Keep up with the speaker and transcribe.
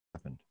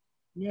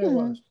Yeah, it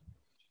was.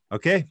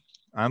 Okay,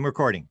 I'm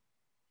recording.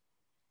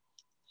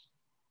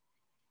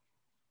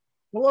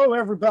 Hello,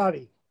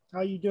 everybody.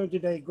 How you doing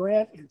today,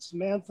 Grant? It's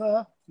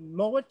Samantha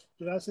Mowat.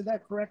 Did I say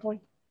that correctly?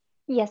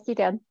 Yes, you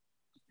did.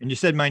 And you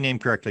said my name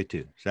correctly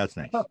too, so that's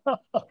nice.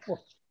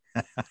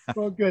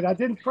 Well, good. I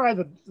didn't try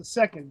the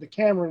second. The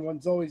Cameron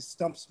one's always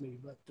stumps me,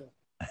 but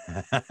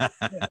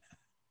yeah.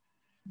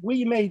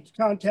 We made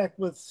contact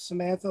with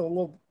Samantha a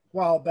little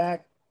while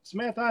back.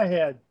 Samantha, I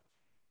had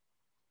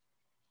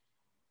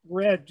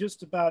read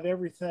just about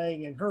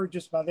everything and heard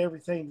just about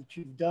everything that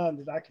you've done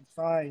that I could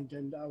find,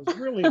 and I was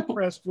really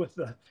impressed with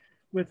the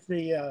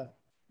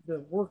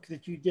work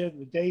that you did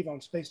with Dave on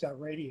Spaced Out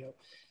Radio.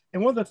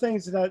 And one of the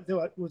things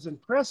that was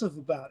impressive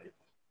about it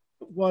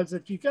was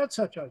that you got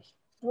such a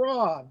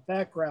broad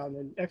background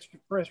in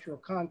extraterrestrial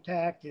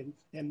contact and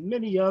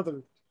many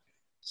other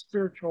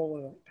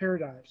spiritual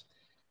paradigms.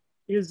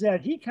 Is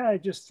that he kind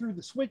of just threw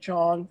the switch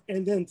on,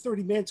 and then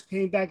 30 minutes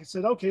came back and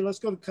said, okay, let's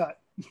go to cut.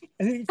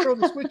 And then he'd throw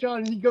the switch on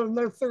and he'd go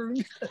another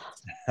 30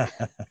 minutes.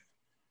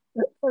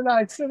 And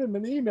I sent him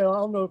an email. I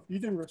don't know if you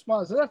didn't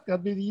respond. I said, that's got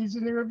to be the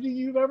easiest interview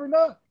you've ever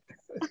done.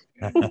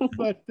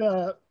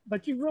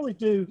 But you really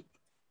do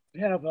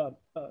have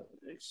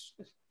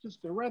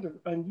just a rather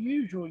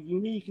unusual,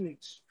 unique, and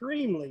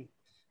extremely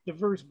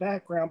diverse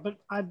background. But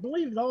I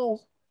believe it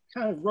all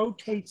kind of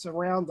rotates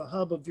around the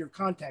hub of your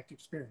contact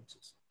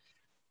experiences.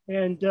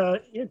 And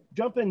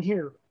jump in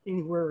here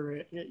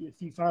anywhere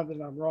if you find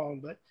that I'm wrong.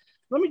 But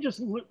let me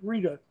just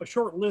read a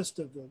short list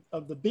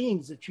of the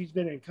beings that she's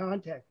been in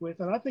contact with,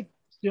 and I think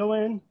still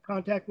in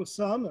contact with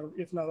some, or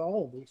if not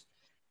all of these.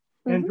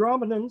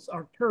 Andromedans,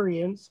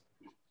 Arcturians,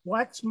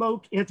 black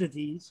smoke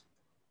entities,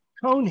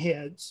 cone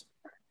heads,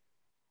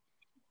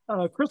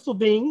 crystal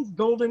beings,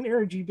 golden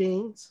energy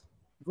beings,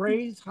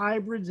 grays,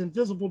 hybrids,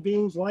 invisible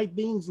beings, light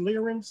beings,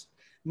 Lyrans,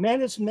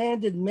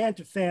 mantis-manded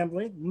manta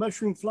family,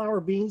 mushroom flower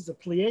beings, the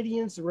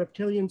Pleiadians, the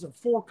reptilians of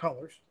 4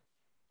 colors,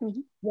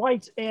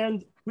 whites,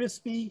 and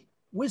wispy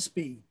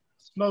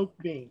smoke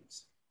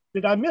beings.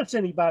 Did I miss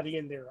anybody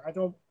in there? I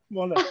don't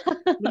want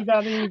to leave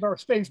out any of our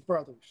space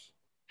brothers.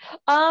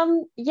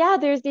 Yeah,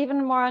 there's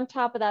even more on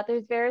top of that.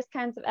 There's various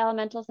kinds of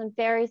elementals and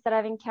fairies that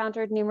I've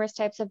encountered, numerous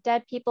types of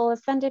dead people,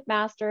 ascended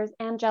masters,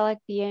 angelic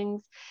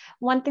beings.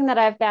 One thing that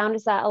I've found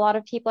is that a lot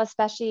of people,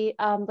 especially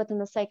within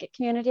the psychic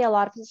community, a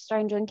lot of us are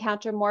starting to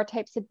encounter more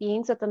types of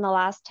beings within the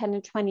last 10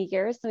 to 20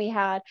 years than we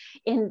had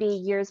in the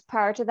years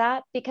prior to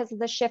that, because of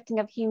the shifting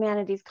of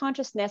humanity's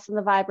consciousness and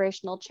the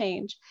vibrational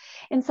change.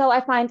 And so I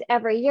find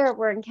every year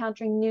we're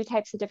encountering new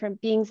types of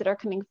different beings that are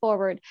coming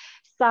forward.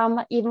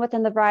 Some, even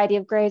within the variety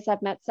of grays,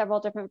 I've met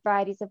several different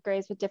varieties of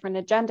grays with different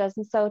agendas.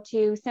 And so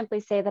to simply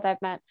say that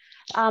I've met,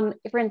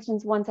 for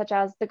instance, one such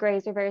as the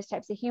grays or various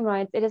types of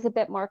humanoids, it is a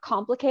bit more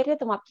complicated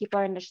than what people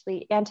are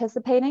initially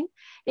anticipating,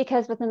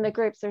 because within the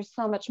groups, there's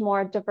so much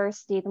more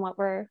diversity than what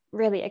we're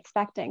really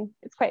expecting.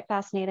 It's quite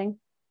fascinating.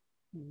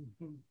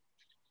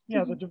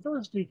 Yeah, the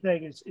diversity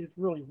thing is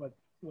really what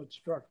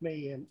struck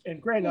me. And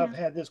Grant and I've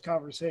had this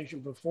conversation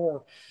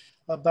before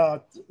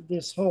about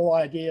this whole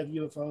idea of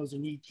UFOs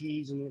and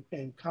ETs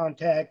and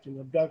contact and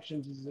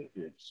abductions is an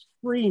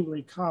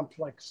extremely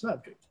complex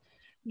subject.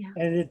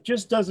 And it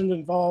just doesn't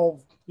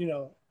involve,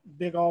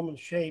 big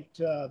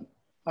almond-shaped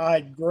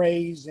eyed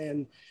grays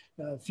and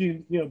a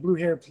few,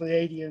 blue-haired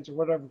Pleiadians or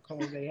whatever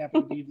color they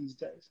happen to be these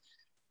days.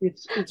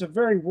 It's a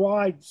very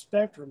wide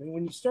spectrum. And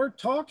when you start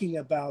talking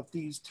about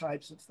these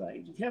types of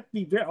things, you have to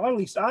be very, or at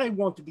least I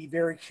want to be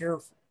very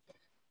careful.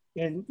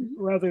 And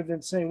rather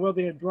than saying, well,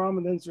 the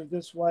Andromedans are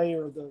this way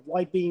or the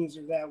light beings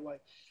are that way,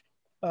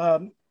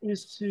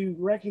 is to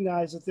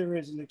recognize that there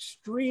is an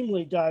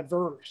extremely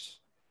diverse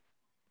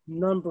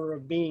number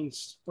of beings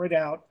spread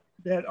out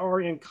that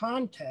are in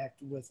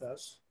contact with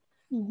us,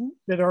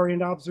 that are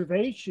in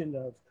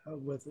observation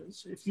with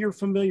us. If you're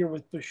familiar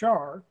with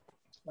Bashar,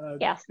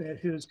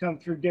 who's come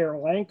through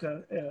Daryl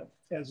Anka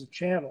as a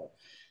channel,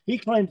 he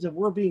claims that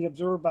we're being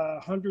observed by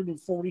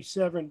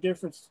 147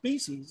 different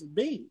species of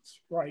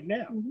beings right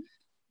now.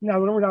 Now,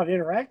 we're not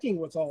interacting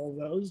with all of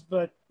those,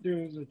 but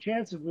there's a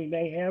chance that we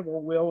may have or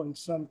will in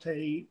some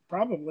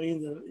probably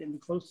in the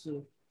close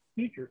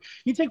future.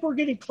 You think we're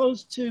getting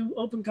close to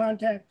open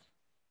contact?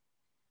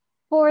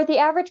 For the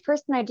average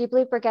person, I do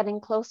believe we're getting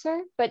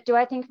closer, but do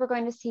I think we're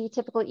going to see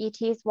typical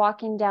ETs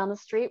walking down the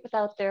street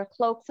without their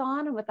cloaks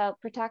on and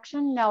without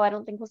protection? No, I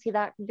don't think we'll see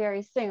that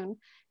very soon,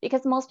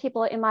 because most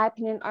people, in my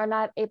opinion, are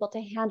not able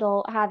to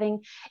handle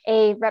having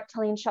a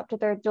reptilian show up to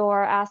their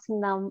door,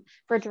 asking them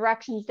for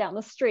directions down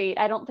the street.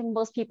 I don't think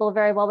most people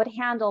very well would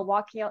handle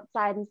walking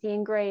outside and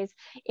seeing grays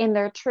in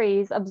their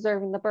trees,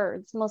 observing the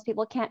birds. Most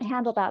people can't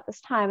handle that this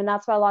time. And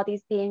that's why a lot of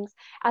these beings,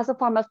 as a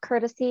form of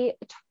courtesy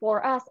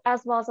for us,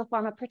 as well as a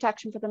form of protection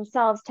protection for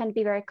themselves, tend to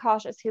be very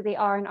cautious who they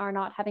are and are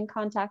not having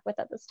contact with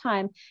at this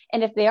time.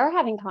 And if they are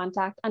having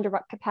contact, under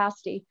what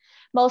capacity.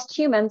 Most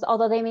humans,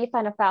 although they may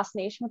find a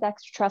fascination with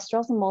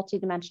extraterrestrials and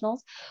multidimensionals,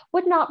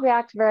 would not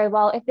react very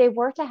well if they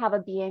were to have a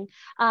being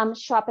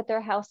show up at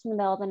their house in the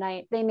middle of the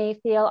night. They may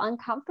feel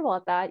uncomfortable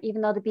at that,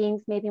 even though the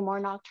beings may be more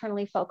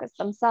nocturnally focused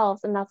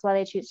themselves. And that's why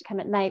they choose to come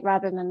at night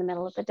rather than in the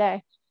middle of the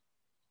day.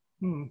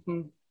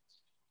 Mm-hmm.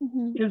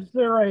 Mm-hmm.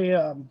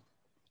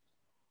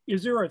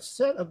 Is there a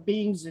set of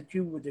beings that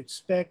you would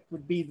expect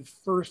would be the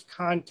first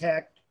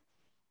contact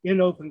in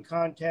open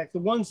contact, the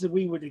ones that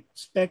we would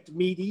expect to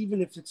meet,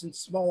 even if it's in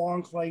small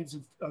enclaves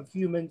of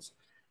humans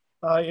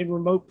in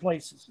remote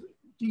places?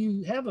 Do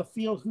you have a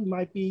feel who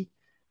might be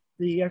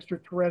the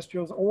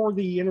extraterrestrials or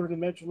the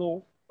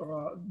interdimensional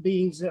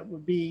beings that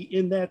would be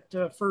in that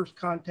first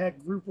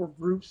contact group or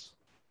groups?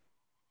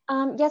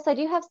 Yes, I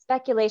do have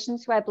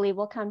speculations who I believe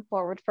will come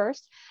forward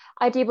first.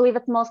 I do believe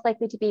it's most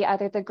likely to be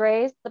either the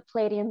Greys, the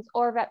Pleiadians,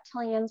 or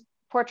reptilians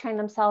portraying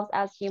themselves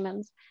as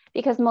humans,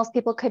 because most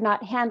people could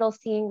not handle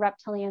seeing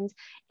reptilians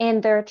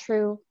in their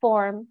true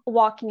form,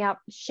 walking up,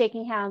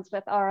 shaking hands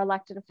with our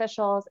elected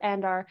officials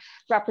and our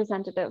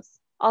representatives.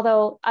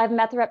 Although I've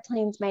met the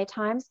reptilians many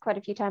times, quite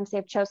a few times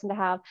they've chosen to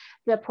have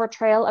the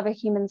portrayal of a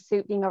human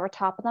suit being over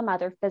top of them,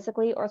 either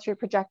physically or through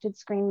projected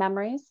screen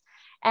memories.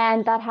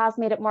 And that has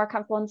made it more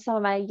comfortable in some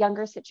of my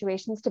younger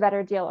situations to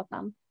better deal with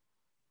them.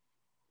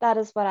 That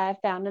is what I've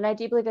found. And I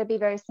do believe it'd be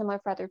very similar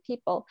for other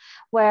people,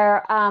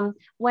 where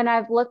when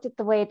I've looked at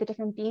the way the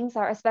different beings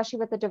are, especially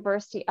with the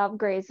diversity of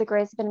Greys, the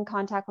Greys have been in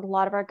contact with a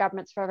lot of our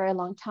governments for a very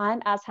long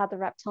time, as have the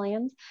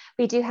reptilians.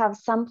 We do have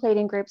some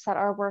Pleiadian groups that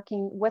are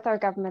working with our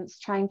governments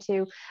trying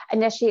to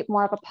initiate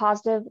more of a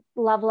positive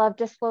level of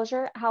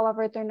disclosure.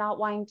 However, they're not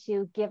wanting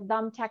to give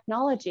them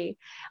technology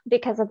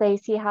because they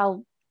see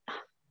how,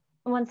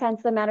 in one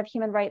sense, the amount of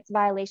human rights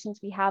violations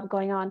we have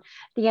going on,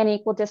 the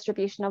unequal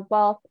distribution of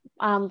wealth,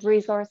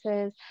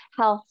 resources,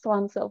 health, so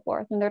on and so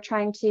forth. And they're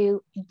trying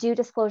to do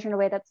disclosure in a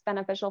way that's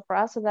beneficial for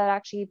us without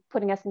actually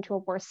putting us into a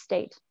worse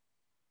state.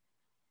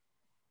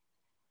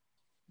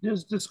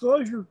 Does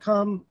disclosure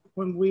come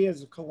when we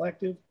as a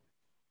collective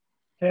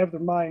have the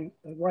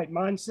right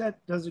mindset?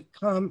 Does it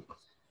come,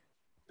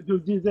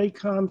 do they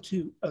come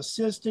to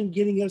assist in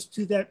getting us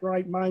to that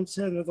right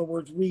mindset? In other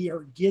words, we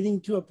are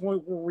getting to a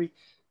point where we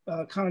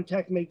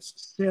contact makes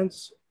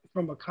sense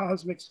from a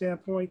cosmic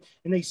standpoint,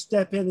 and they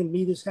step in and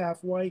meet us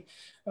halfway.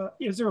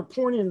 Is there a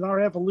point in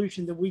our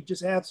evolution that we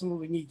just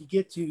absolutely need to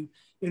get to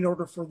in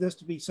order for this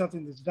to be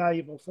something that's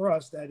valuable for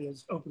us, that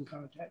is open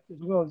contact, as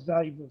well as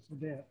valuable for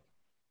them?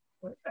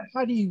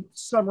 How do you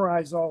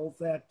summarize all of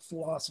that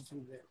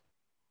philosophy there?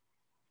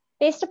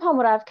 Based upon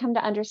what I've come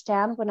to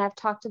understand when I've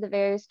talked to the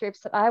various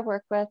groups that I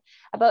work with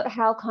about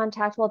how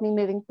contact will be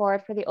moving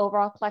forward for the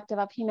overall collective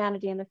of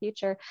humanity in the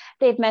future,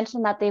 they've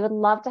mentioned that they would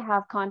love to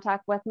have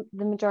contact with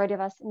the majority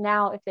of us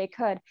now if they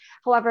could.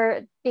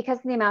 However, because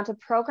of the amount of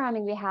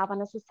programming we have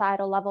on a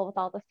societal level with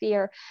all the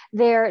fear,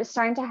 they're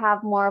starting to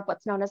have more of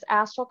what's known as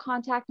astral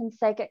contact and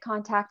psychic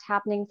contact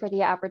happening for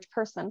the average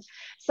person.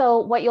 So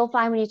what you'll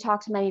find when you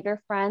talk to many of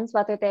your friends,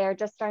 whether they are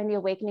just starting the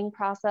awakening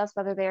process,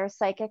 whether they are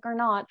psychic or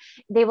not,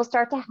 they will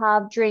start to have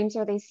dreams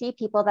where they see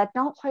people that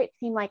don't quite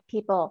seem like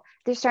people.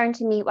 They're starting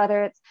to meet,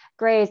 whether it's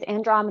Greys,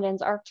 Andromedans,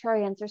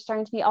 Arcturians, they're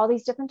starting to meet all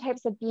these different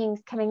types of beings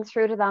coming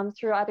through to them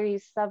through other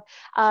use of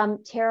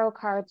tarot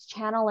cards,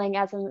 channeling,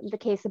 as in the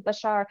case of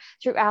Bashar,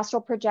 through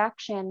astral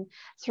projection,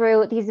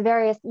 through these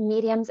various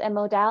mediums and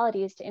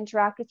modalities to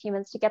interact with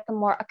humans to get them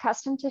more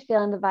accustomed to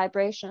feeling the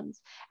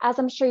vibrations. As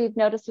I'm sure you've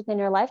noticed within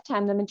your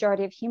lifetime, the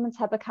majority of humans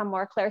have become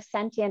more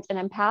clairsentient and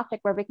empathic,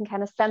 where we can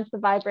kind of sense the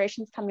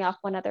vibrations coming off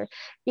one another,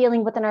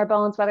 feeling within our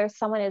bones whether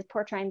someone is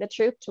portraying the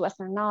truth to us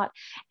or not.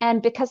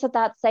 And because of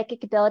that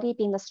psychic ability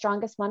being the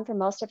strongest one for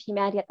most of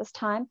humanity at this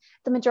time,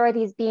 the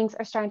majority of these beings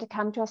are starting to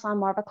come to us on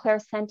more of a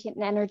clairsentient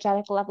and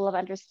energetic level of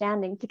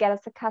understanding to get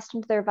us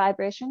accustomed to their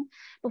vibration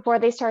before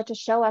they start to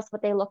show us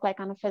what they look like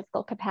on a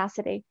physical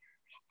capacity.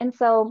 And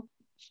so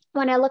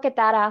when I look at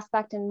that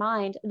aspect in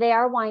mind, they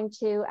are wanting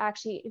to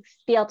actually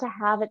be able to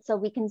have it so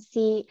we can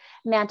see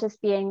mantis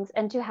beings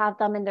and to have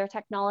them in their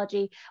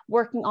technology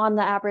working on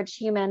the average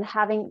human,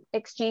 having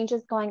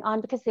exchanges going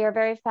on, because they are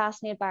very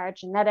fascinated by our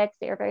genetics.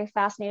 They are very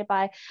fascinated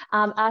by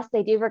us.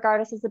 They do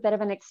regard us as a bit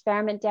of an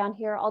experiment down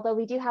here, although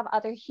we do have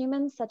other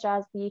humans such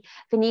as the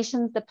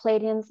Phoenicians, the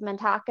Pleiadians,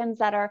 Mentakans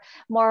that are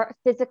more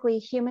physically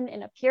human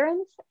in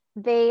appearance.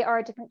 They are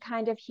a different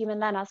kind of human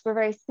than us. We're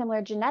very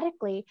similar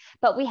genetically,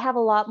 but we have a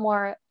lot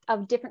more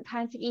of different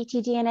kinds of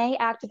ET-DNA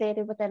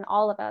activated within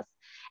all of us.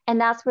 And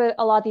that's where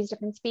a lot of these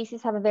different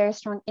species have a very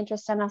strong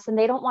interest in us, and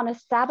they don't want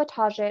to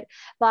sabotage it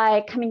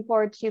by coming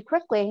forward too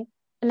quickly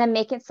and then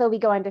make it so we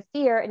go into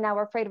fear. And now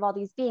we're afraid of all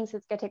these beings. So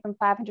it's going to take them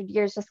 500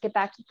 years just to get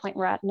back to the point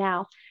we're at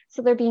now.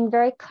 So they're being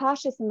very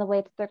cautious in the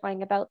way that they're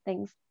going about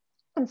things.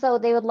 And so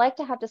they would like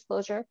to have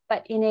disclosure,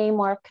 but in a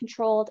more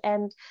controlled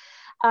and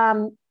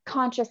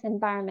conscious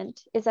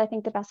environment is, I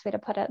think, the best way to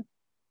put it.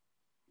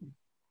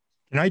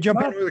 Can I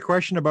jump in with a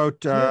question about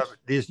yes.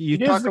 this? You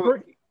talk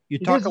about, you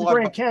It talk is a the lot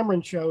Grant about,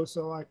 Cameron show,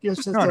 so I guess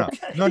it's no, no,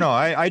 okay. no, no.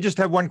 I just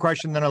have one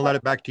question, then I'll let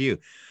it back to you.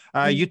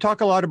 You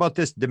talk a lot about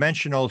this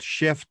dimensional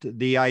shift,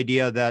 the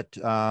idea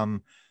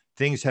that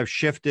things have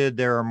shifted.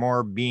 There are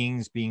more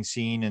beings being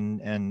seen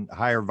and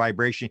higher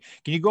vibration.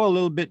 Can you go a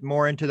little bit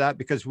more into that?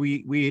 Because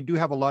we do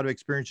have a lot of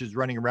experiences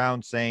running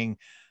around saying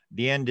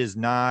the end is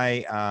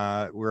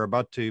nigh. We're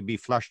about to be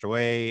flushed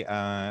away.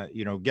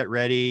 Get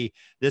ready,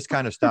 this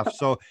kind of stuff.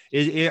 So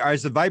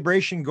is the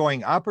vibration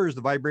going up or is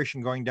the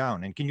vibration going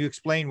down? And can you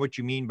explain what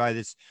you mean by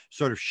this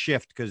sort of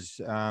shift? Because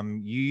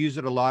you use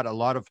it a lot. A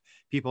lot of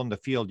people in the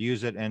field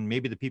use it, and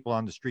maybe the people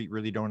on the street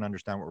really don't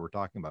understand what we're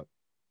talking about.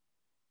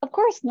 Of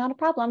course, not a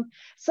problem.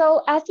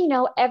 So as you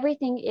know,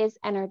 everything is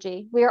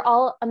energy. We are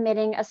all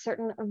emitting a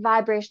certain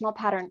vibrational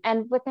pattern.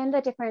 And within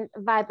the different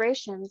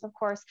vibrations, of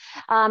course,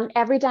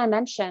 every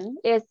dimension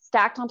is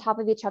stacked on top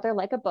of each other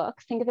like a book.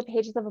 Think of the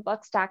pages of a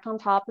book stacked on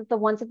top, of the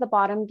ones at the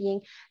bottom being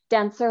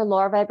denser,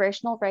 lower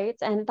vibrational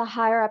rates. And the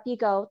higher up you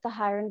go, the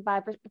higher in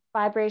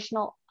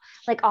vibrational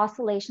like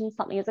oscillations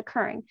something is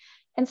occurring.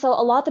 And so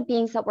a lot of the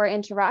beings that we're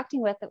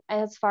interacting with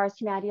as far as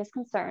humanity is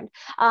concerned,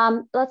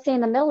 let's say in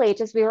the Middle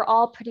Ages, we were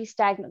all pretty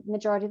stagnant. The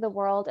majority of the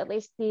world, at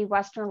least the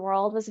Western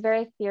world, was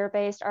very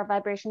fear-based. Our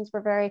vibrations were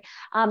very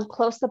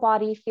close to the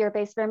body,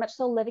 fear-based, very much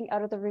so living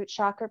out of the root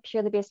chakra,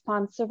 purely based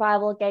upon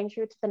survival, getting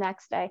through to the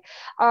next day.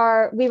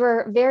 We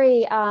were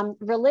very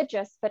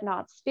religious, but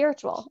not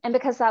spiritual. And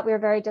because of that, we were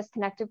very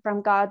disconnected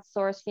from God,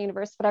 source,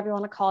 universe, whatever you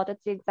want to call it,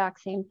 it's the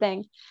exact same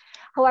thing.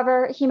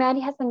 However, humanity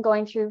has been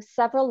going through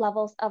several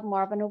levels of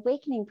more of an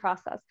awakening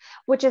process,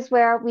 which is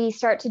where we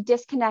start to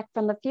disconnect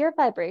from the fear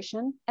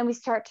vibration and we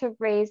start to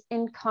raise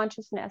in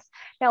consciousness.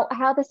 Now,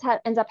 how this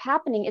ends up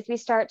happening is we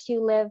start to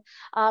live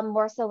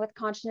more so with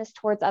consciousness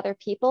towards other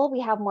people.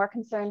 We have more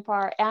concern for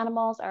our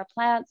animals, our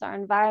plants, our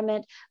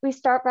environment. We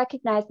start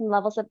recognizing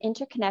levels of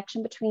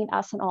interconnection between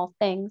us and all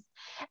things.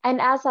 And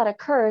as that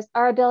occurs,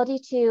 our ability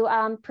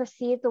to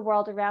perceive the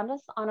world around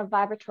us on a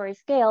vibratory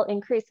scale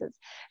increases.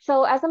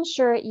 So as I'm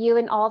sure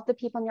you and all of the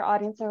people in your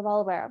audience are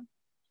well aware,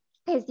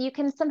 is you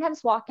can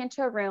sometimes walk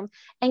into a room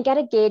and get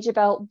a gauge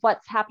about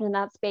what's happening in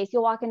that space.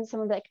 You'll walk into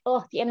someone and be like,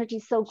 oh, the energy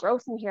is so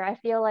gross in here. I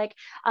feel like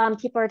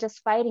people are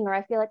just fighting, or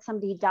I feel like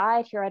somebody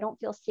died here. I don't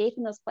feel safe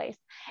in this place.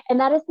 And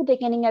that is the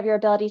beginning of your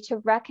ability to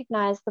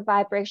recognize the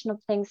vibration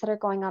of things that are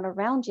going on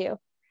around you.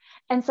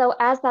 And so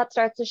as that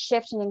starts to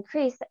shift and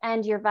increase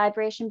and your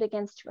vibration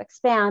begins to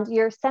expand,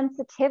 your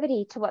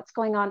sensitivity to what's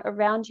going on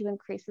around you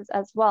increases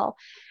as well.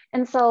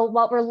 And so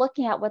what we're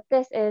looking at with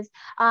this is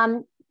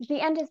the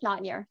end is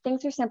not near.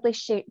 Things are simply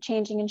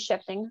changing and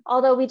shifting.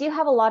 Although we do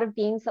have a lot of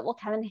beings that will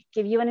come and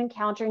give you an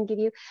encounter and give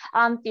you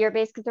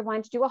fear-based because they're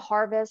wanting to do a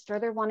harvest or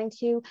they're wanting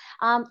to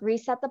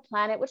reset the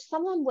planet, which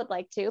someone would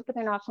like to, but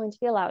they're not going to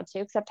be allowed to,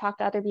 because I've talked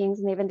to other beings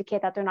and they've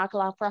indicated that they're not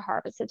allowed for a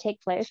harvest to take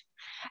place.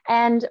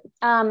 And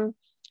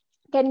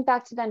getting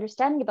back to the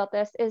understanding about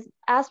this is,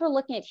 as we're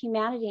looking at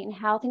humanity and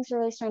how things are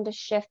really starting to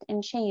shift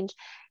and change,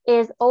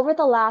 is over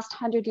the last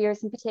 100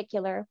 years in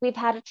particular, we've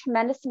had a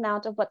tremendous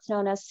amount of what's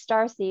known as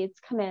star seeds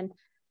come in.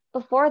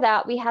 Before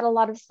that, we had a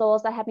lot of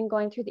souls that had been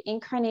going through the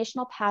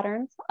incarnational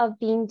patterns of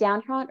being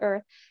down here on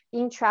Earth,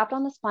 being trapped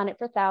on this planet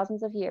for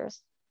thousands of years.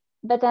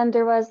 But then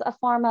there was a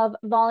form of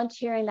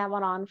volunteering that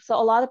went on. So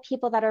a lot of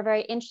people that are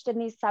very interested in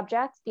these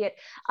subjects, be it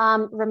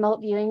remote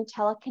viewing,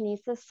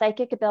 telekinesis,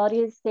 psychic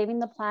abilities, saving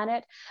the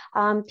planet,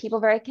 people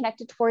very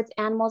connected towards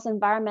animals,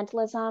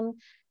 environmentalism,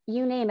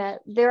 you name it.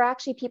 There are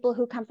actually people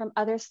who come from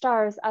other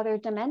stars, other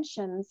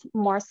dimensions,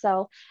 more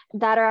so,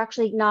 that are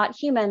actually not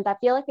human, that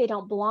feel like they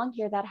don't belong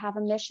here, that have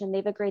a mission,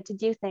 they've agreed to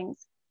do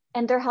things.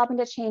 And they're helping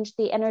to change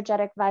the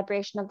energetic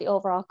vibration of the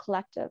overall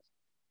collective.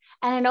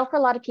 And I know for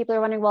a lot of people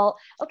are wondering, well,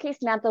 okay,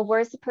 Samantha,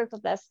 where's the proof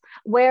of this?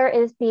 Where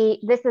is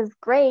this is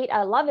great,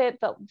 I love it,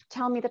 but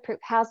tell me the proof,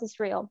 how's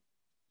this real?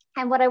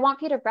 And what I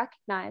want you to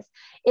recognize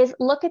is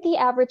look at the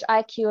average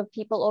IQ of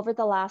people over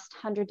the last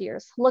 100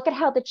 years. Look at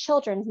how the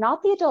children,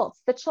 not the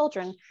adults, the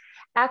children,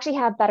 actually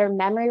have better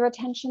memory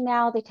retention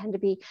now. They tend to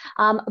be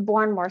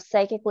born more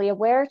psychically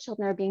aware.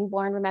 Children are being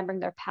born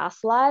remembering their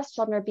past lives.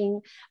 Children are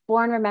being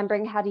born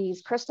remembering how to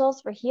use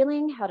crystals for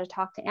healing, how to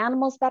talk to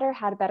animals better,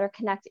 how to better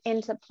connect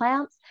into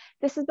plants.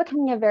 This is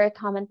becoming a very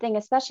common thing,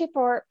 especially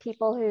for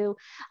people who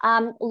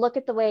look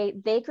at the way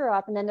they grew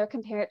up and then they're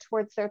comparing it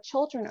towards their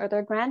children or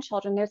their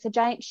grandchildren. There's a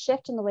giant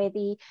shift in the way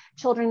the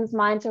children's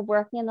minds are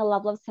working and the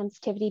level of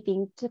sensitivity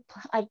being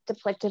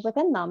depicted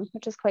within them,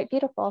 which is quite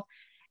beautiful.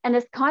 And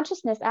this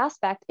consciousness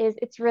aspect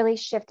it's really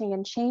shifting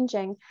and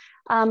changing.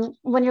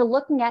 When you're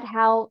looking at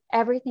how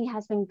everything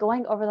has been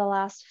going over the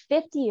last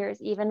 50 years,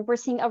 even, we're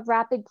seeing a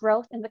rapid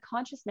growth in the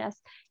consciousness,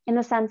 in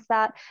the sense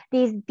that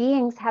these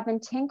beings have been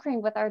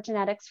tinkering with our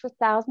genetics for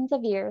thousands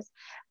of years,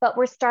 but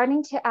we're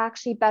starting to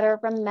actually better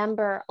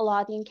remember a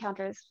lot of the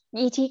encounters.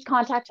 ET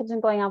contact has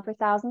been going on for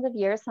thousands of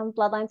years. Some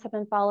bloodlines have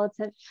been followed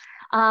since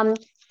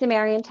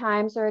Sumerian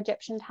times or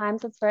Egyptian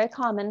times. It's very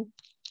common.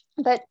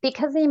 But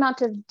because the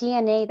amount of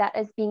DNA that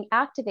is being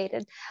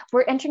activated,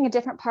 we're entering a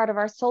different part of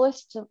our solar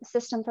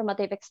system from what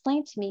they've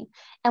explained to me.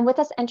 And with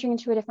us entering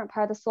into a different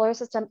part of the solar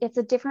system, it's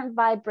a different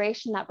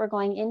vibration that we're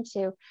going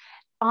into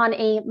on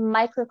a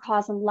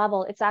microcosm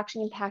level. It's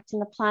actually impacting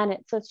the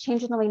planet. So it's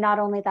changing the way not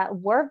only that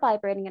we're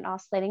vibrating and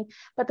oscillating,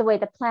 but the way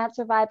the plants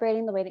are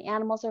vibrating, the way the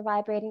animals are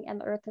vibrating, and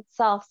the earth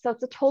itself. So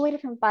it's a totally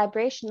different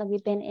vibration that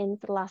we've been in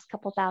for the last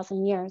couple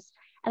thousand years.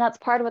 And that's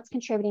part of what's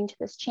contributing to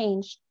this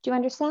change. Do you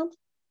understand?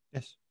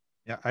 Yes.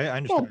 Yeah, I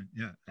understand.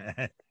 Good.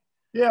 Yeah.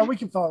 Yeah, we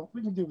can follow.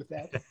 We can do with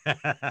that.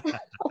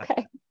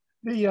 Okay.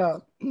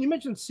 You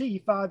mentioned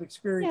CE5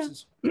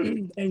 experiences,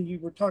 and you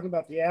were talking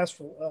about the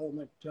astral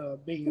element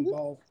being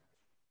involved.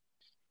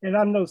 And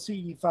I'm no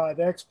CE5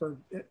 expert.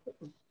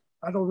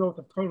 I don't know if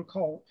the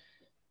protocol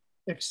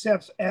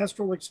accepts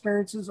astral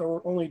experiences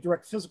or only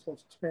direct physical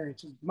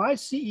experiences. My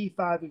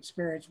CE5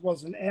 experience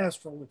was an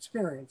astral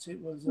experience. It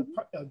was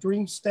a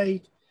dream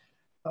state,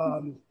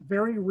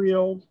 very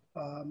real,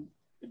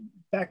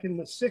 back in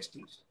the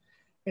 60s.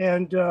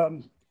 And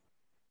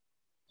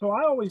so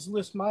I always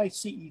list my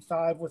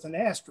CE5 with an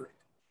asterisk,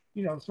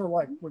 you know, sort of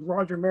like when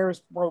Roger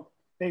Maris broke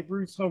Babe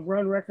Ruth's home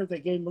run record, they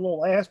gave him a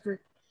little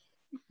asterisk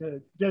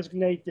to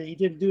designate that he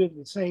didn't do it in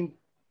the same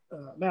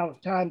amount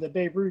of time that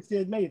Babe Ruth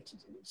did. May have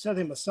set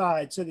him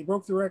aside, said he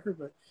broke the record,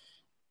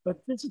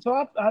 but this is,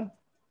 so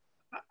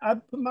I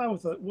put mine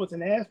with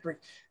an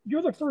asterisk.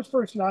 You're the first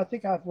person I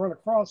think I've run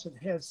across that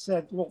has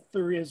said, well,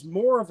 there is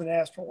more of an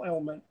astral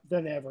element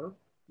than ever.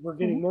 We're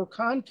getting more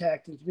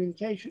contact and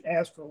communication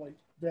astrally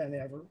than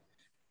ever.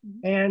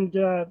 And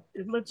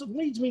it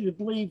leads me to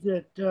believe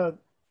that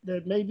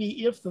that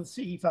maybe if the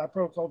CE5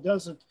 protocol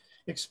doesn't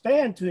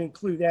expand to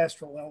include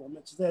astral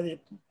elements,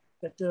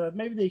 that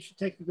maybe they should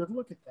take a good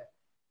look at that.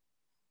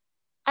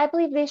 I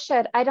believe they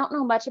should. I don't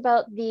know much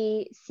about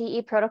the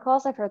CE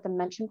protocols. I've heard them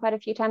mentioned quite a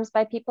few times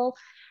by people,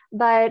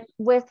 but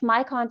with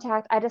my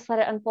contact, I just let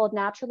it unfold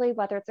naturally,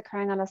 whether it's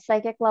occurring on a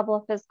psychic level,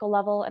 a physical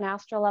level, an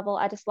astral level,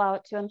 I just allow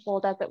it to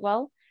unfold as it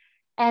will.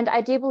 And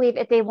I do believe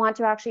if they want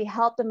to actually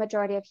help the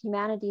majority of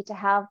humanity to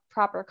have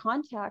proper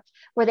contact,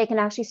 where they can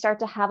actually start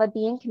to have a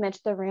being come into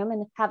the room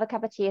and have a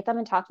cup of tea with them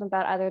and talk to them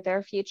about either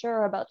their future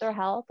or about their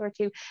health, or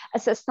to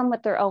assist them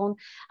with their own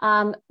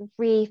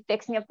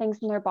refixing of things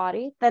in their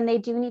body, then they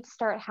do need to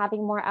start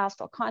having more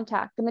astral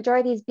contact. The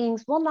majority of these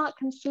beings will not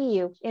come see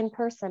you in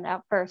person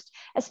at first,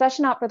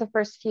 especially not for the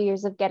first few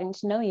years of getting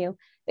to know you,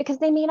 because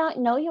they may not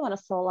know you on a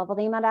soul level.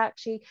 They might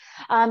actually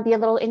be a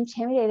little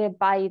intimidated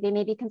by you. They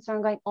may be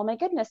concerned going, oh my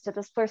goodness, did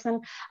this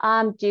person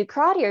do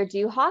karate or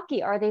do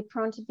hockey? Are they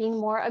prone to being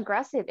more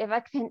aggressive? If I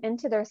come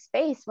into their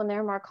space when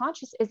they're more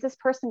conscious, is this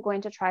person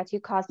going to try to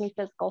cause me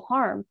physical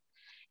harm?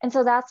 And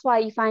so that's why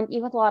you find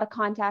even with a lot of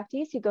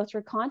contactees who go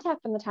through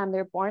contact from the time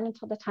they're born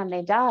until the time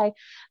they die,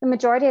 the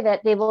majority of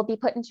it, they will be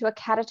put into a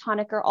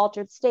catatonic or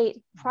altered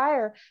state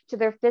prior to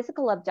their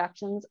physical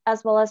abductions,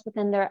 as well as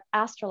within their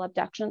astral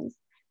abductions.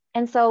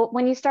 And so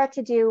when you start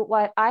to do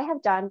what I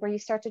have done, where you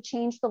start to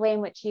change the way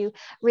in which you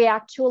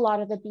react to a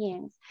lot of the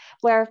beings,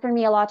 where for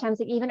me, a lot of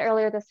times, like even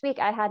earlier this week,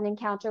 I had an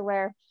encounter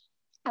where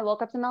I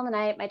woke up in the middle of the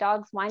night, my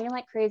dog's whining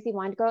like crazy,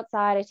 wanting to go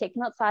outside. I take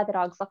them outside, the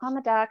dogs look on the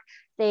deck,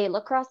 they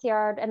look across the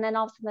yard, and then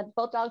all of a sudden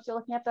both dogs are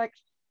looking up, they're like,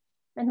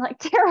 and like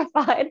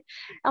terrified.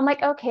 I'm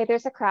like, okay,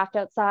 there's a craft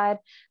outside.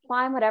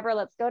 Fine, whatever,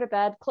 let's go to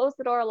bed. Close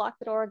the door, lock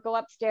the door, go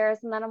upstairs.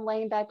 And then I'm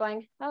laying in bed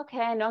going, okay,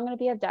 I know I'm going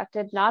to be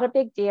abducted. Not a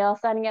big deal.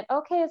 Sending it,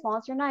 okay, as long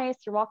as you're nice,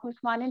 you're welcome to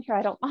come on in here.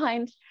 I don't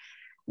mind.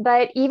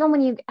 But even when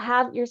you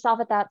have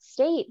yourself at that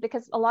state,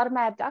 because a lot of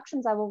my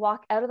abductions, I will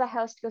walk out of the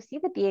house to go see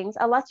the beings,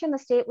 unless you're in the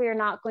state where you're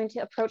not going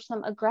to approach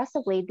them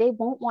aggressively, they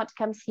won't want to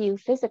come see you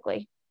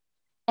physically.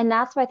 And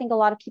that's why I think a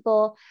lot of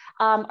people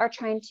are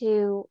trying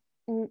to,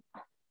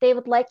 they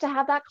would like to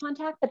have that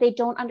contact, but they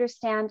don't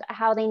understand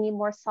how they need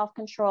more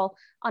self-control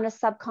on a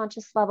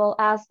subconscious level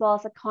as well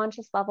as a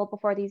conscious level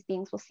before these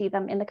beings will see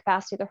them in the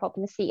capacity they're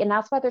hoping to see. And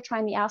that's why they're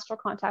trying the astral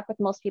contact with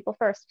most people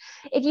first.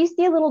 If you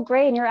see a little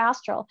gray in your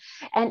astral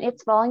and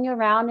it's following you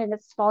around and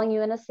it's following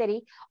you in a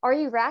city, are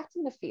you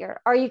reacting to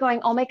fear? Are you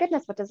going, oh my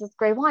goodness, what does this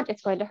gray want?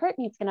 It's going to hurt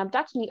me. It's going to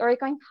abduct me. Or are you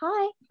going,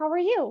 hi, how are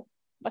you?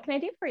 What can I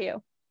do for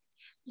you?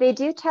 They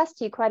do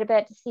test you quite a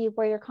bit to see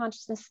where your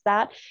consciousness is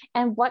at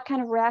and what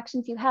kind of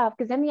reactions you have.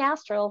 Because in the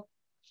astral,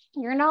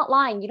 you're not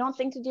lying. You don't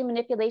think to do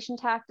manipulation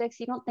tactics.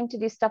 You don't think to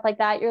do stuff like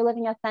that. You're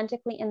living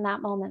authentically in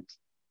that moment.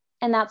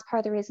 And that's part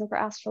of the reason for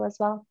astral as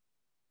well.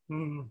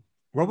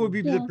 What would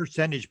be the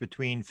percentage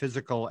between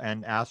physical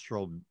and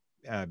astral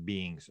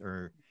beings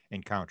or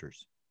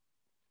encounters?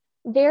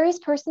 Varies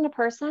person to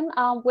person.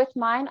 With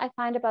mine, I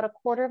find about a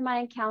quarter of my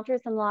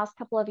encounters in the last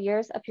couple of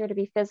years appear to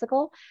be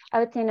physical. I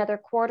would say another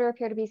quarter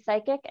appear to be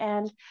psychic,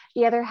 and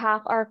the other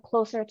half are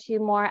closer to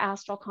more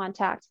astral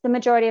contact. The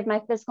majority of my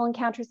physical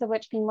encounters of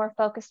which being more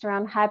focused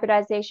around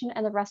hybridization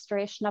and the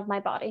restoration of my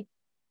body.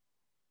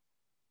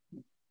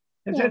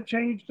 Has that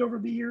changed over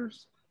the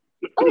years?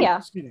 Oh, yeah.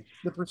 Excuse me.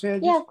 The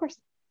percentages? Yeah, of course.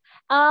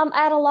 I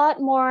had a lot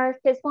more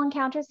physical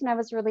encounters when I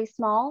was really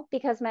small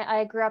because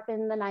I grew up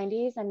in the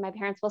 90s and my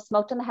parents both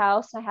smoked in the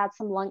house and I had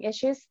some lung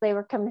issues. So they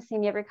would come to see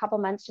me every couple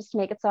months just to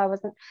make it so I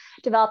wasn't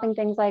developing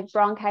things like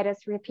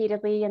bronchitis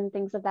repeatedly and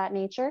things of that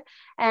nature.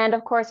 And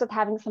of course, with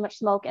having so much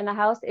smoke in the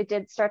house, it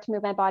did start to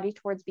move my body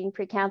towards being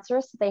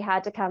precancerous. So they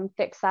had to come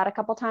fix that a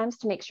couple times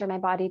to make sure my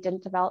body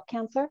didn't develop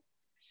cancer.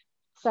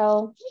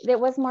 So it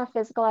was more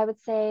physical, I would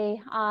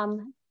say,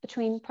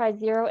 between probably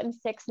 0 and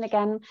 6, and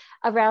again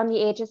around the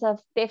ages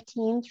of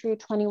 15 through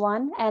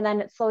 21, and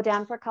then it slowed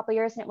down for a couple of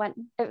years, and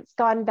it's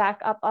gone back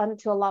up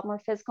onto a lot more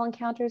physical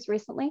encounters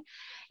recently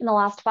in the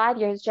last 5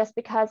 years, just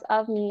because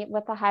of me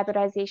with the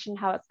hybridization,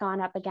 how it's gone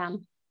up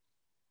again.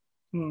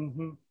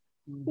 Mm-hmm.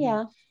 Mm-hmm.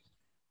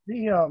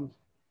 Yeah.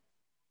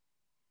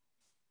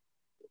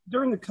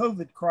 During the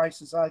COVID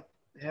crisis, I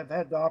have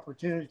had the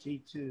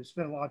opportunity to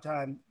spend a lot of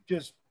time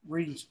just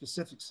reading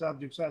specific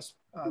subjects.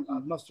 I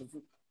must have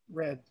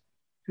read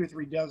 2 or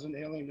 3 dozen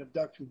alien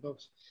abduction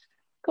books.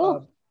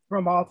 Cool.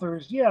 From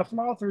authors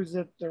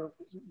that they're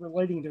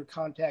relating their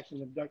contact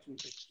and abduction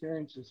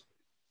experiences.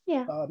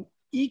 Yeah.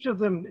 Each of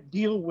them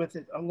deal with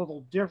it a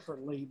little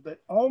differently, but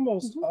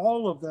almost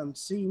all of them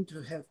seem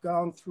to have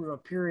gone through a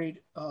period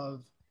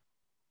of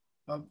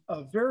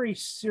a very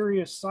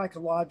serious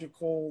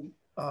psychological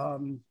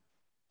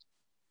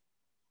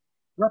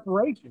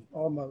reparation.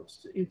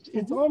 Almost,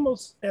 it's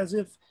almost as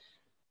if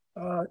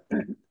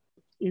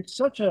it's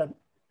such a,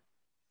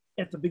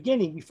 at the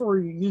beginning, before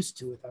you're used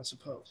to it, I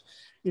suppose,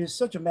 it is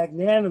such a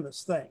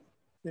magnanimous thing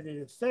that it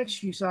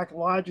affects you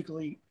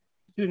psychologically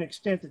to an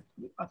extent that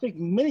I think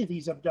many of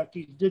these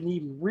abductees didn't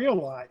even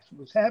realize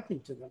was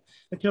happening to them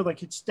until they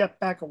could step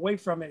back away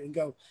from it and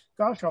go,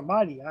 gosh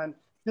almighty, I'm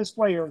this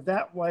way or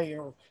that way,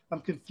 or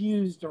I'm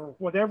confused, or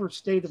whatever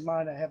state of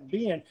mind I have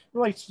been,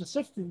 really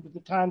specifically to the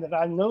time that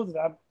I know that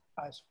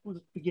I was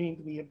beginning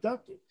to be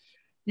abducted.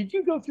 Did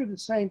you go through the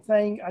same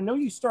thing? I know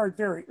you started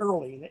very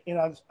early, and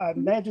I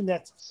imagine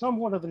that's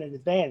somewhat of an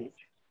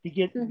advantage to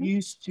get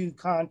used to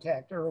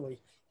contact early,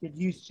 get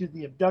used to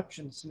the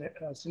abduction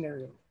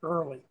scenario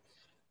early.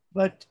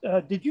 But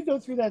did you go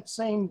through that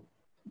same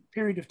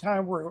period of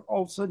time where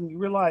all of a sudden you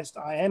realized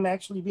I am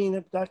actually being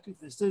abducted?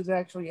 This is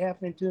actually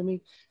happening to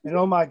me. And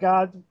oh my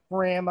God,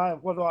 where am I?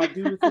 What do I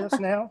do with this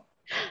now?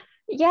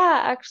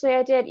 Yeah, actually,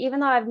 I did.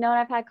 Even though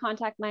I've had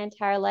contact my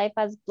entire life,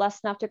 I was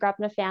blessed enough to grow up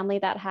in a family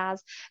that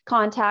has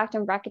contact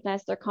and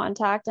recognize their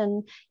contact.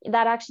 And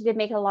that actually did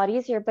make it a lot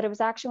easier. But it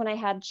was actually when I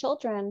had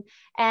children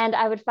and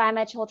I would find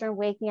my children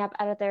waking up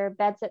out of their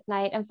beds at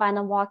night and find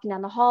them walking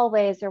down the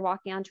hallways or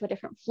walking onto a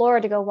different floor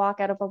to go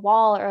walk out of a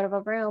wall or out of a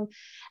room.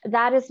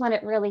 That is when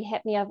it really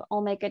hit me of,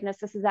 oh my goodness,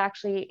 this is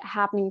actually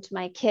happening to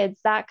my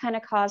kids. That kind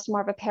of caused more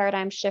of a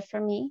paradigm shift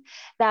for me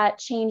that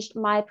changed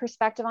my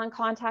perspective on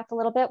contact a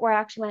little bit, where I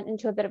actually went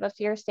into a bit of a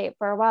fear state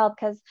for a while,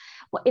 because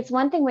it's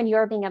one thing when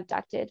you're being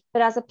abducted,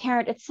 but as a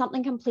parent, it's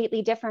something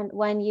completely different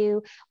when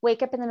you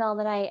wake up in the middle of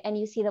the night and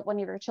you see that one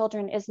of your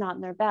children is not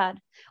in their bed,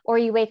 or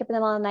you wake up in the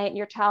middle of the night and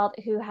your child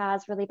who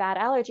has really bad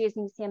allergies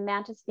and you see a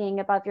mantis being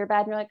above your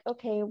bed and you're like,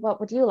 okay, what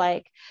would you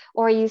like?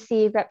 Or you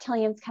see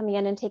reptilians coming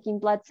in and taking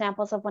blood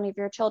samples of one of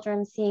your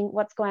children, seeing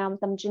what's going on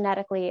with them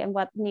genetically and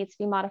what needs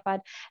to be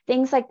modified.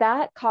 Things like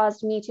that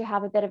caused me to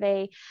have a bit of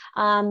a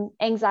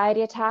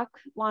anxiety attack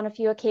on a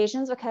few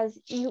occasions, because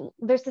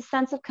there's a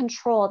sense of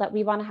control that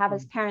we want to have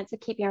as parents of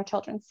keeping our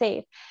children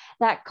safe.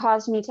 That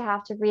caused me to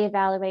have to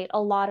reevaluate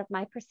a lot of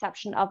my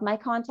perception of my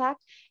contact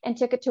and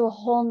took it to a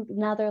whole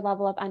nother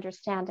level of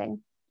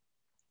understanding.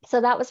 So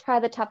that was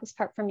probably the toughest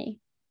part for me.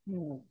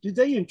 Did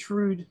they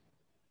intrude?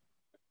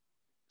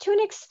 To an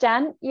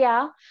extent,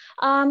 yeah.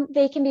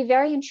 They can be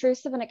very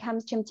intrusive when it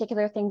comes to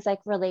particular things like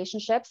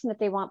relationships. And if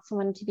they want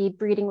someone to be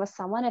breeding with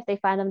someone, if they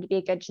find them to be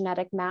a good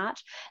genetic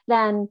match,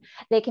 then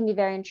they can be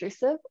very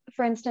intrusive.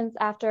 For instance,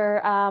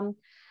 after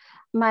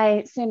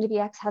my soon-to-be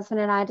ex-husband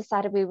and I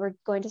decided we were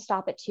going to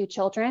stop at 2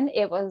 children,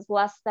 it was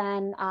less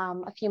than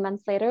a few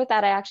months later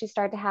that I actually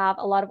started to have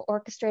a lot of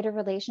orchestrated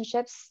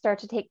relationships start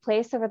to take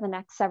place over the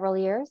next several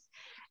years.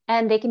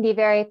 And they can be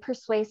very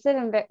persuasive,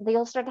 and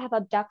they'll start to have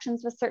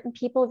abductions with certain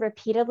people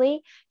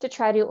repeatedly to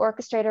try to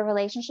orchestrate a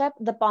relationship,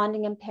 the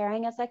bonding and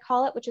pairing, as I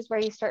call it, which is where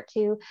you start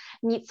to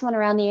meet someone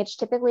around the age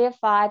typically of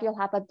 5. You'll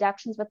have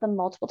abductions with them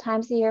multiple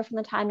times a year from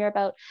the time you're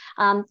about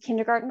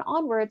kindergarten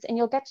onwards, and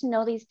you'll get to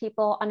know these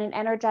people on an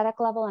energetic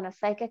level and a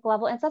psychic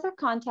level. And it's other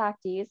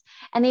contactees,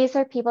 and these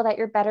are people that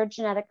you're better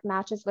genetic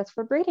matches with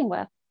for breeding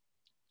with.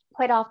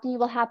 Quite often you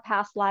will have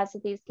past lives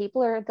of these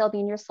people, or they'll be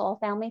in your soul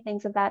family,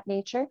 things of that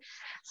nature.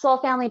 Soul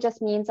family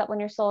just means that when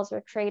your souls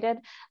were created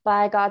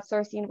by God,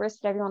 source, universe,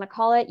 whatever you want to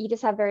call it, you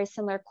just have very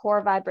similar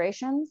core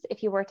vibrations.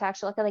 If you were to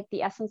actually look at like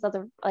the essence of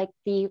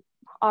the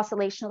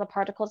oscillation of the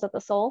particles of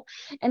the soul.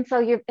 And so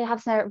you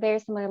have some very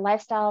similar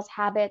lifestyles,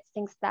 habits,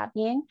 things of that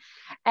being.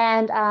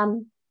 And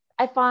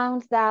I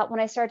found that when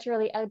I started to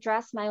really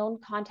address my own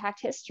contact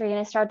history and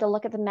I started to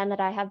look at the men that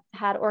I have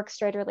had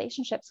orchestrated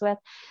relationships with,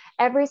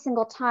 every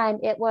single time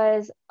it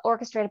was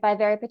orchestrated by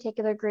very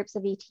particular groups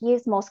of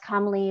ETs, most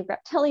commonly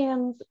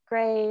reptilians,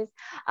 greys,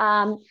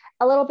 a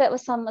little bit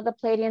with some of the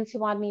Pleiadians who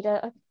wanted me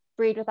to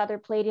breed with other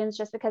Pleiadians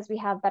just because we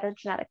have better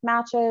genetic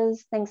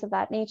matches, things of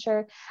that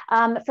nature.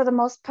 For the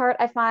most part,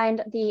 I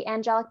find the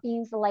angelic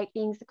beings, the light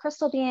beings, the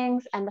crystal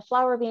beings, and the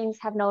flower beings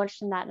have no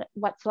interest in that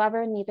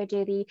whatsoever. Neither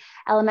do the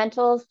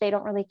elementals. They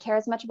don't really care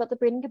as much about the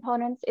breeding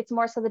components. It's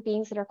more so the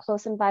beings that are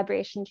close in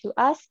vibration to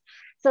us.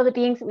 So the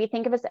beings that we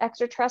think of as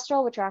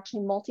extraterrestrial, which are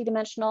actually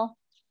multidimensional,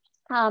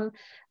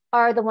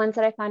 are the ones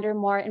that I find are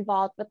more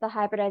involved with the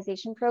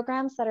hybridization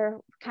programs that are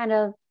kind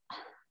of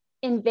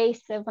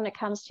invasive when it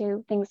comes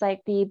to things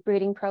like the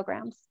breeding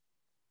programs.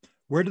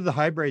 Where do the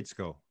hybrids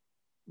go?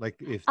 Like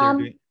if they're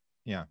doing,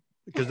 yeah,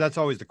 because that's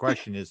always the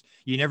question is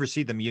you never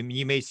see them.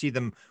 You may see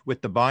them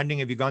with the bonding.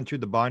 Have you gone through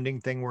the bonding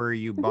thing where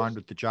you bond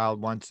with the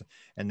child once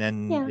and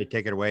then they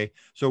take it away?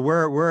 So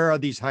where are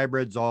these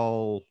hybrids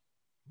all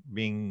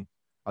being,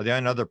 are they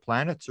on other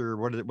planets or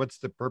what's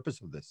the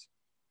purpose of this?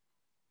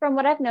 From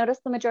what I've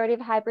noticed, the majority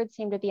of hybrids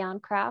seem to be on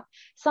craft.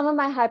 Some of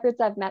my hybrids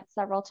I've met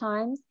several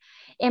times.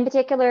 In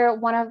particular,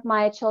 one of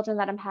my children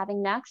that I'm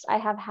having next, I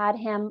have had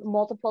him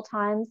multiple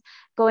times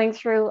going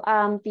through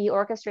the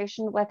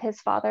orchestration with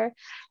his father.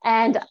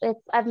 And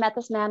I've met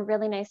this man,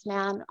 really nice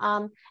man.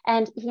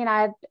 And he and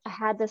I have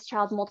had this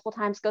child multiple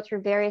times go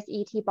through various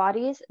ET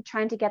bodies,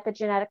 trying to get the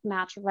genetic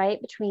match right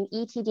between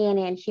ET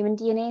DNA and human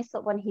DNA. So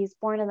when he's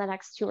born in the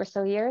next 2 or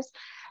so years,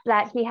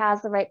 that he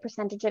has the right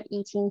percentage of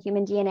ET and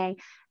human DNA.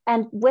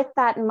 And with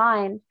that in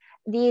mind,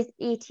 these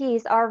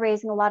ETs are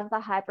raising a lot of the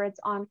hybrids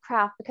on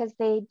craft because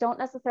they don't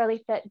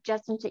necessarily fit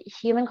just into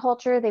human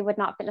culture. They would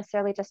not fit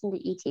necessarily just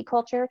into ET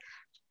culture.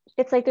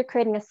 It's like they're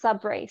creating a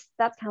sub race.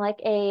 That's kind of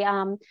like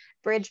a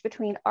bridge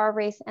between our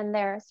race and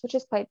theirs, which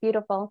is quite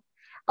beautiful.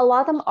 A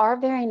lot of them are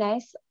very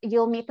nice.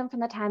 You'll meet them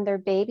from the time they're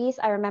babies.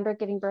 I remember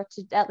giving birth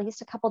to at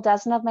least a couple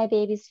dozen of my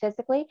babies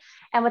physically.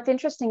 And what's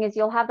interesting is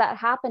you'll have that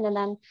happen. And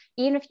then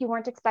even if you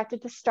weren't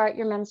expected to start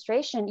your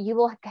menstruation, you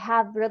will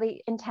have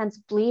really intense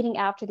bleeding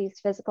after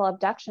these physical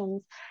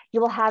abductions.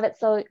 You will have it.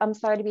 So I'm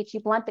sorry to be too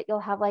blunt, but you'll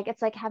have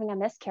it's like having a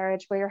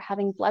miscarriage where you're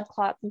having blood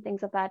clots and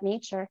things of that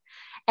nature.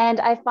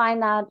 And I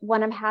find that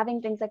when I'm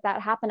having things like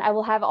that happen, I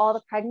will have all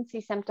the pregnancy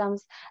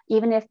symptoms,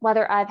 even if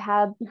whether I've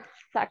had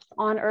sex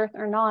on Earth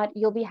or not,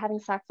 you'll be having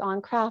sex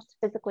on craft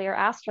physically or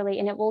astrally,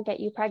 and it will get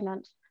you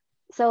pregnant.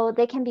 So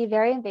they can be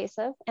very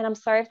invasive. And I'm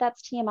sorry if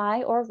that's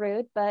TMI or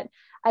rude, but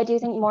I do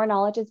think more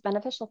knowledge is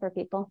beneficial for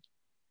people.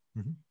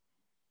 Mm-hmm.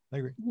 I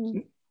agree.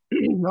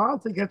 Mm-hmm. No, I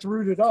don't think that's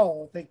rude at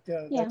all. I think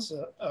that's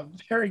a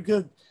very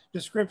good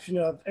description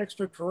of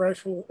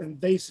extraterrestrial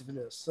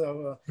invasiveness.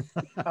 So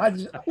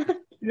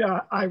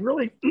I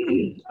really,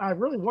 I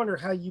really wonder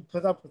how you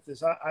put up with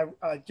this.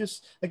 I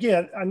just,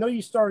 again, I know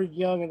you started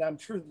young, and I'm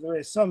sure there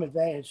is some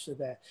advantage to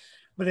that.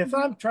 But if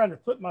I'm trying to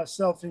put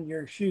myself in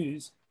your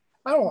shoes,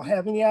 I don't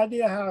have any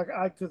idea how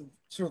I could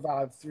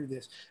survive through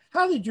this.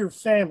 How did your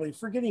family,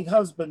 forgetting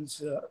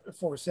husbands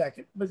for a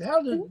second, but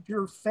how did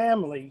your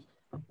family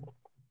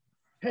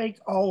take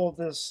all of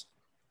this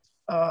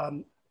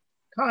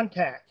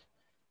contact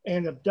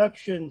and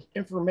abduction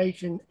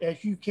information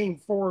as you came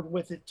forward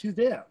with it to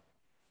them?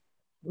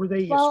 Were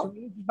they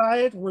estranged by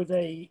it? Were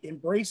they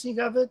embracing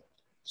of it?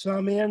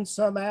 Some in,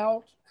 some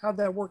out? How'd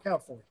that work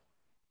out for you?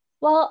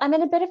 Well, I'm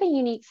in a bit of a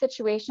unique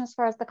situation as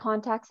far as the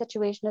contact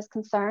situation is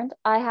concerned.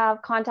 I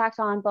have contact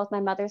on both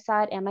my mother's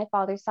side and my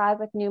father's side,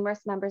 with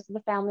numerous members of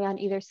the family on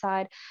either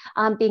side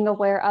being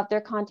aware of their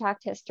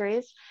contact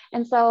histories.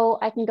 And so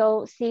I can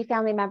go see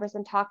family members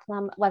and talk to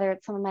them, whether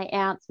it's some of my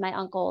aunts, my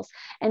uncles,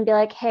 and be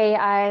like, hey,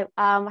 I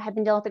have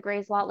been dealing with the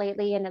Greys a lot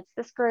lately, and it's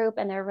this group,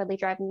 and they're really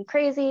driving me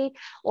crazy,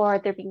 or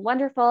they're being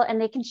wonderful.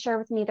 And they can share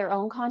with me their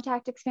own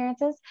contact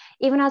experiences.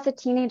 Even as a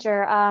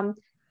teenager,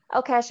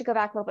 okay, I should go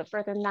back a little bit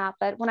further than that.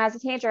 But when I was a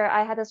teenager,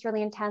 I had this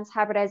really intense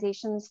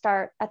hybridization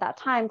start at that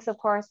time, because of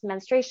course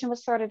menstruation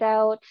was sorted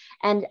out,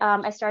 and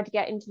I started to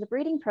get into the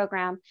breeding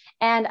program.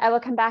 And I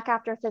would come back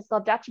after a physical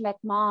abduction, like,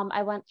 Mom,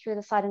 I went through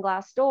the sliding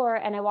glass door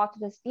and I walked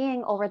this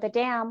being over the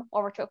dam,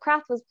 over to a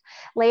craft was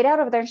laid out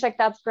over there. And she's like,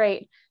 that's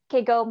great.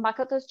 Okay, go muck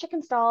out those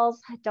chicken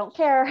stalls. I don't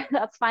care.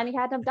 That's fine. You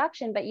had an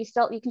abduction, but you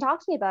can talk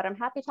to me about it. I'm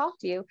happy to talk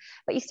to you,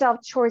 but you still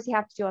have chores you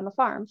have to do on the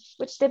farm,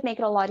 which did make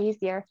it a lot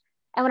easier.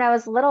 And when I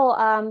was little,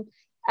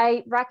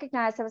 I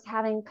recognized I was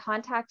having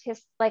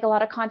like a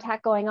lot of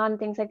contact going on and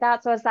things like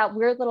that. So I was that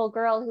weird little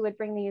girl who would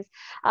bring these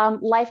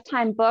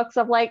lifetime books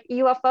of like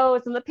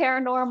UFOs and the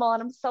paranormal.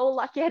 And I'm so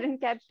lucky I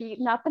didn't get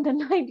beaten up in the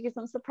 90s.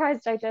 I'm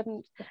surprised I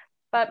didn't.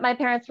 But my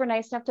parents were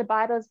nice enough to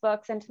buy those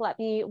books and to let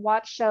me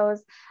watch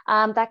shows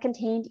that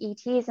contained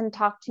ETs and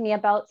talk to me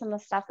about some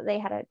of the stuff that they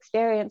had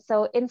experienced.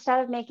 So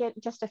instead of make it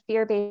just a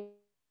fear-based,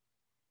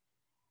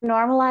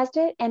 normalized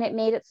it, and it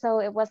made it so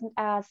it wasn't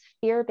as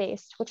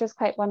fear-based, which was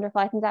quite wonderful.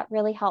 I think that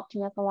really helped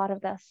me with a lot of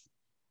this.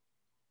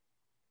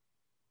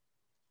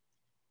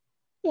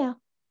 Yeah.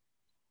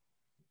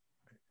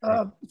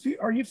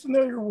 Are you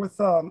familiar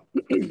with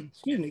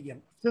excuse me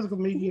again, physical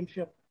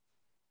mediumship?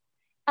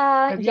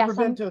 Have you ever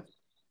been to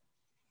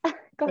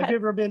Go ahead. Have you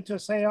ever been to a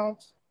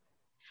seance?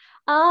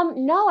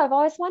 No, I've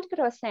always wanted to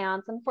go to a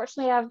seance.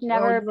 Unfortunately, I've Well, you're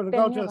never going to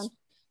been go near to one.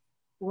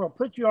 we're going to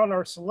put you on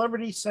our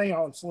celebrity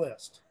seance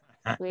list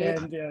Sweet.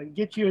 and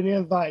get you an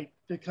invite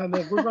to come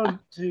in. We're going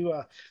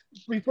to,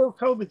 before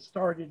COVID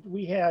started,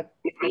 we had,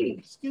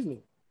 excuse me,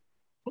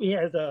 we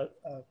had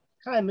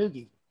Kai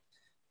Mugi,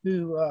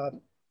 who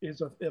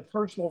is a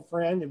personal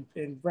friend,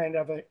 and Brand,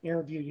 I've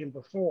interviewed him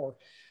before,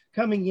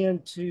 coming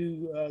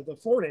into the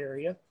Florida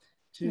area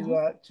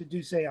to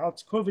do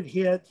seance. COVID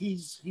hit.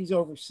 He's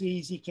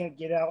overseas. He can't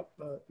get out,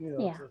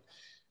 Yeah.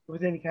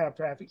 with any kind of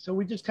traffic. So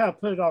we just kind of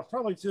put it off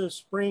probably to the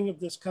spring of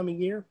this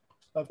coming year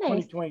of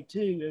Nice.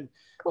 2022. And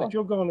Cool. but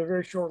you'll go on a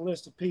very short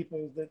list of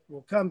people that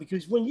will come,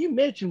 because when you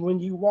mentioned when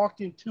you walked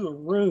into a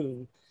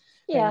room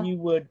Yeah. and you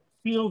would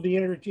feel the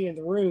energy in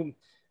the room,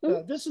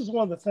 Mhm. this is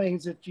one of the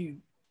things that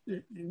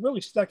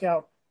really stuck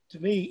out to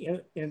me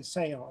in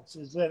seance,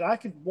 is that I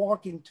could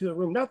walk into a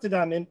room, not that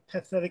I'm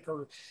empathetic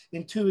or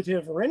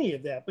intuitive or any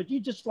of that, but you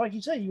just, like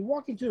you say, you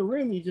walk into a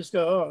room and you just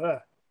go, oh,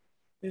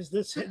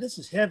 this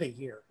is heavy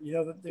here. You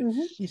know,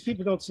 these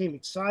people don't seem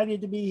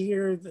excited to be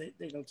here.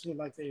 They don't seem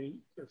like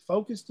they're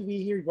focused to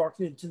be here. You walk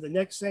into the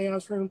next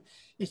seance room,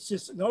 it's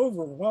just an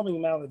overwhelming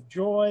amount of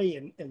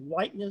joy and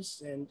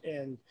lightness.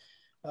 And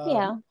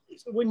Yeah.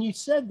 when you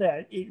said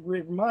that, it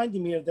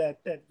reminded me of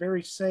that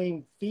very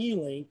same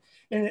feeling.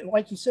 And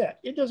like you said,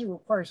 it doesn't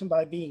require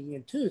somebody being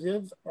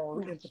intuitive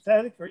or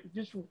empathetic, or it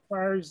just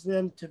requires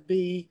them to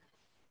be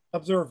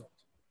observant.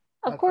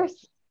 Of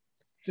course.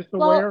 Just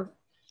aware. Well,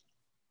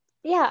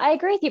 yeah, I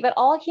agree with you, but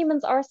all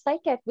humans are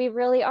psychic. We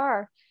really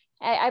are.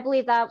 I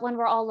believe that when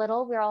we're all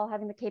little, we're all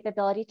having the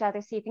capability to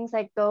either see things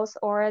like ghosts,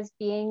 auras,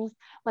 beings,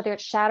 whether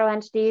it's shadow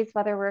entities,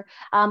 whether we're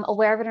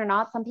aware of it or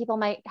not. Some people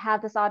might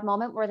have this odd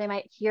moment where they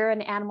might hear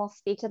an animal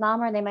speak to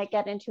them, or they might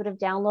get an intuitive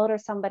download, or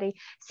somebody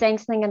saying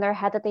something in their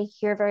head that they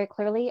hear very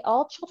clearly.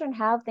 All children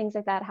have things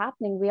like that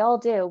happening. We all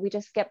do. We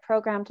just get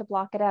programmed to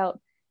block it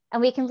out. And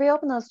we can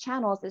reopen those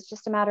channels. It's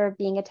just a matter of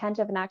being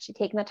attentive and actually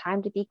taking the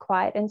time to be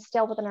quiet and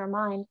still within our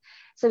mind,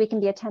 so we can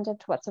be attentive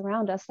to what's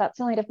around us. That's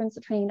the only difference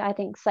between, I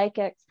think,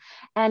 psychics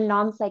and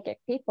non-psychic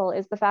people,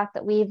 is the fact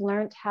that we've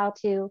learned how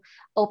to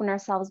open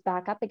ourselves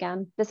back up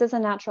again. This is a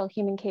natural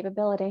human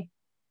capability.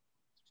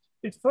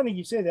 It's funny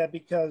you say that,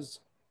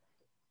 because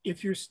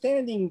if you're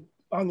standing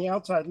on the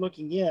outside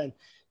looking in,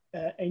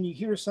 and you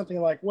hear something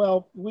like,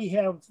 well, we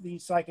have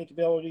these psychic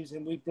abilities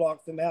and we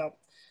block them out,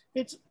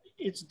 it's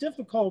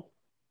difficult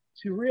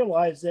to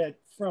realize that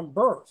from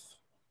birth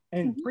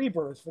and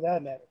pre-birth, for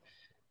that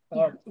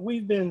matter,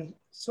 we've been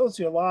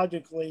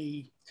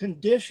sociologically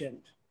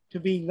conditioned to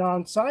be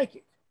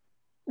non-psychic.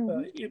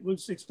 It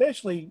was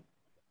especially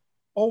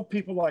old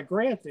people like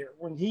Grant there,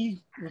 when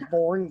he was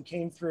born and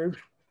came through.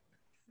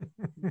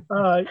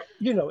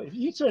 If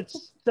you said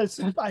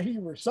somebody you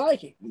were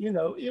psychic,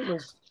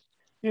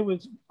 it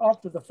was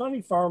off to the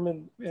funny farm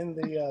in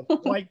the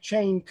white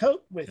chain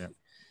coat with you.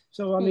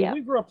 So, I mean,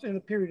 we grew up in a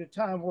period of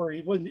time where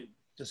it wasn't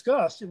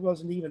discussed. It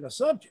wasn't even a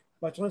subject,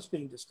 much less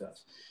being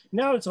discussed.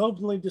 Now it's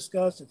openly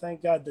discussed, and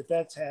thank God that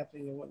that's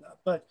happening and whatnot.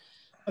 But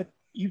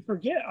you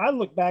forget, I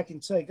look back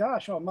and say,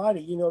 gosh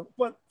almighty,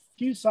 what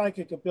few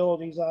psychic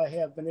abilities I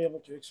have been able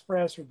to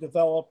express or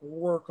develop or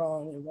work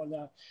on and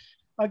whatnot.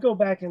 I go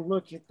back and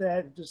look at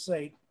that and just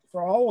say,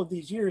 for all of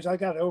these years, I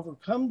got to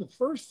overcome the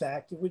first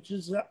factor, which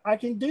is that I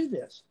can do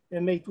this.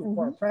 It may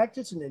require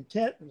practice and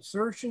intent and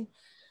assertion,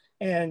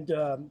 and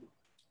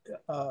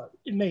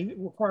it may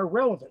require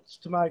relevance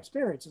to my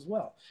experience as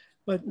well.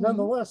 But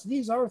nonetheless,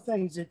 these are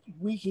things that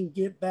we can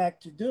get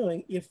back to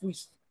doing if we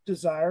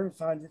desire and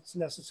find it's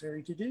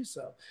necessary to do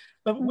so.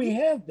 But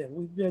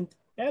we've been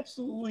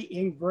absolutely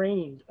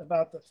ingrained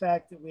about the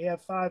fact that we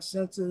have 5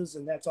 senses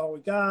and that's all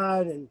we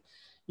got. And,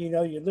 you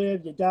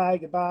live, you die,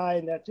 goodbye,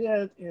 and that's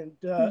it.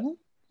 And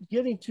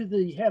getting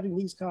to having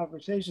these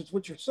conversations,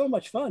 which are so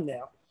much fun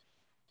now.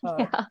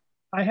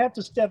 I have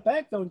to step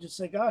back though and just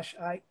say, gosh,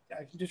 I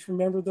can just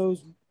remember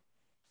those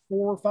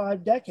 4 or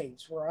 5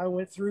 decades where I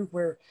went through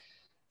where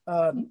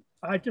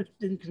I just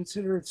didn't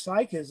consider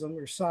psychism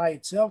or psi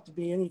itself to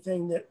be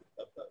anything that,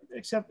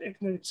 except an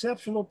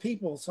exceptional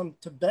people, some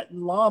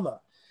Tibetan Lama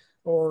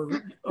or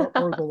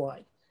the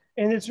like.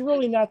 And it's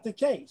really not the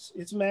case.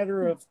 It's a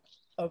matter of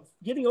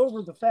getting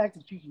over the fact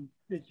that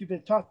you've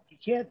been taught that you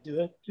can't do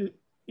it, to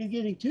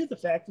getting to the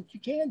fact that you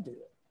can do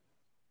it.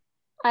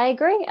 I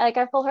agree. Like,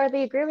 I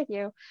wholeheartedly agree with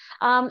you.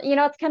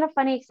 It's kind of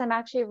funny because I'm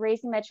actually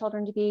raising my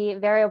children to be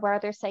very aware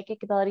of their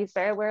psychic abilities,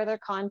 very aware of their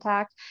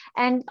contact.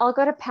 And I'll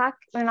go to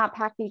not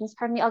PAC meetings,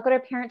 pardon me. I'll go to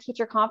parent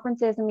teacher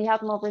conferences, and we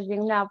have them over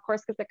Zoom now, of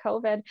course, because of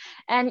COVID.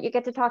 And you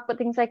get to talk about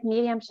things like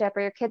mediumship,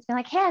 or your kids being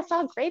like, hey, I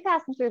saw a gray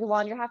passing through the wall.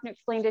 And you're having to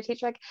explain to a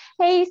teacher, like,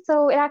 hey,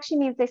 so it actually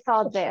means they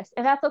saw this.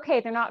 And that's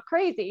okay. They're not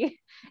crazy.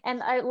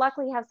 And I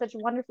luckily have such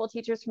wonderful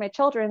teachers for my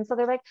children. So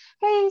they're like,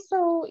 hey,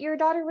 so your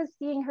daughter was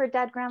seeing her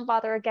dead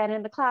grandfather again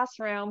in the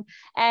classroom,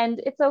 and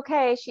it's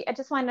okay. I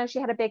just want to know she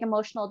had a big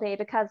emotional day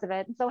because of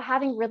it. And so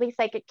having really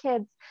psychic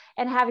kids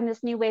and having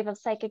this new wave of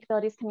psychic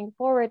abilities coming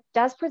forward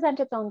does present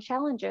its own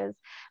challenges.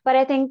 But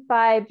I think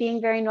by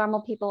being very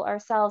normal people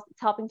ourselves,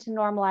 it's helping to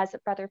normalize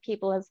it for other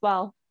people as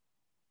well.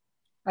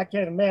 I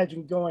can't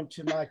imagine going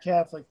to my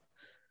Catholic,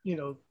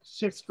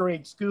 sixth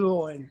grade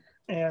school and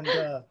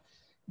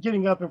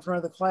getting up in front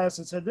of the class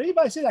and said, "Did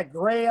anybody see that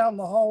gray out in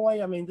the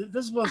hallway? I mean,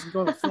 this wasn't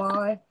going to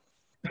fly."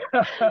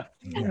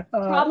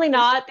 Probably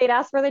not. They'd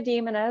ask where the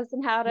demon is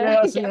and how to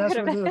Yes, and get ask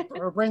rid of him it.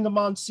 or bring the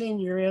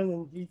Monsignor in,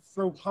 and he'd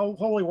throw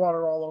holy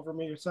water all over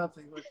me or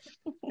something.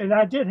 And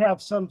I did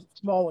have some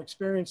small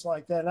experience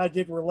like that, and I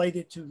did relate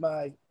it to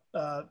my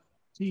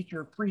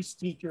priest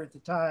teacher at the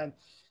time.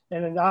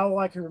 And then all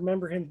I can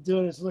remember him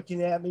doing is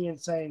looking at me and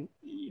saying,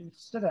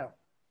 "Sit down."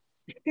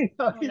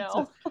 Oh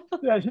no.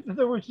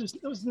 There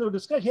was no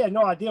discussion. He had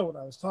no idea what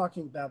I was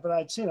talking about, but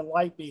I'd seen a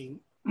light being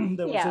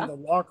that was in Yeah. the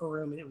locker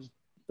room, and it was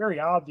very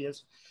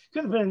obvious.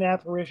 Could have been an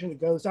apparition, a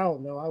ghost. I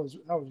don't know. I was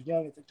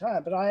young at the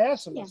time, but I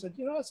asked him. I said,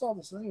 I saw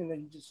this thing, and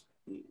then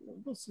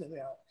go sit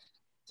down.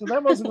 So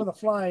that wasn't going to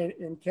fly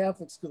in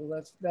Catholic school.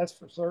 That's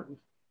for certain.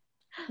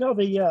 No,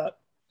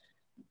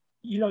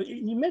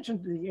 you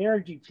mentioned the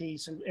energy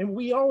piece, and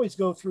we always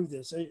go through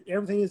this.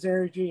 Everything is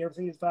energy,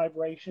 everything is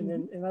vibration,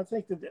 and I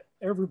think that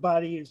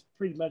everybody is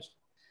pretty much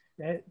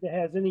that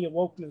has any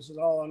awokeness at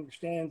all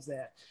understands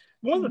that.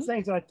 One of the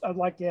things I'd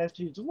like to ask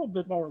you is a little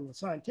bit more on the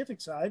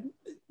scientific side.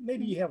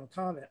 Maybe you have a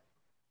comment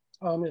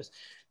on this.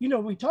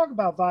 We talk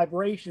about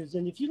vibrations,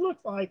 and if you look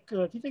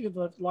if you think of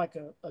like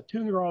a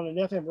tuner on an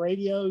FM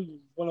radio,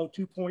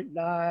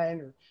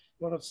 102.9 or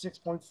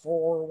 106.4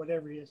 or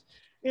whatever it is.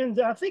 And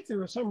I think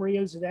there are some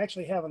radios that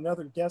actually have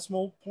another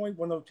decimal point,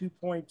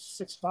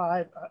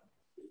 102.65.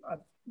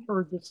 I've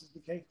heard this is the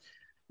case.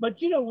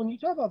 But, when you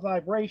talk about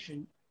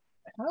vibration,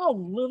 how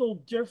little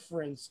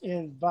difference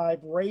in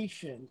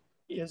vibration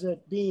is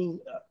it being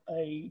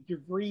a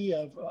degree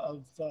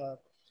of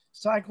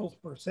cycles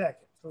per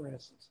second, for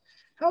instance?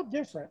 How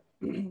different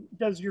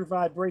does your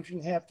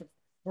vibration have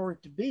for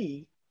it to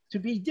be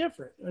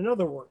different? In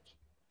other words,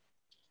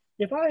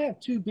 if I have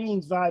two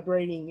beings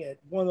vibrating at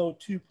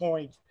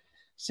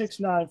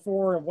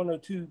 102.694 and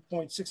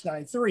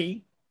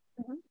 102.693,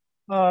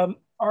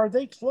 are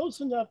they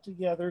close enough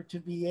together to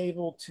be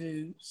able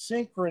to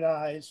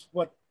synchronize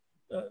what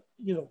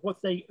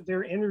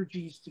their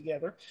energies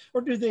together, or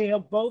do they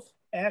both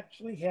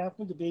actually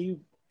happen to be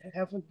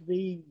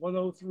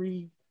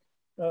 103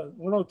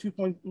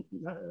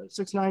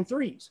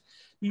 102.693s?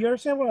 Do you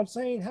understand what I'm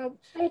saying?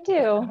 I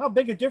do. How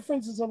big a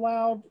difference is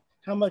allowed?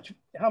 How much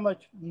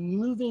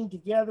moving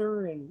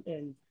together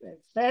and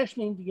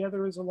fashioning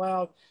together is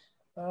allowed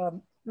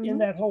in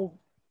that whole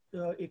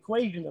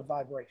equation of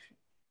vibration?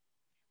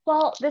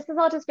 Well, this is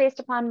all just based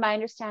upon my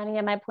understanding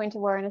and my point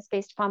of awareness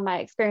based upon my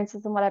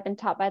experiences and what I've been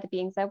taught by the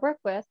beings I work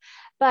with.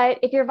 But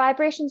if your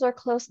vibrations are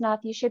close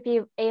enough, you should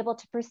be able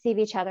to perceive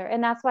each other.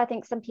 And that's why I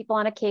think some people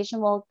on occasion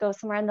will go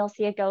somewhere and they'll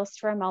see a ghost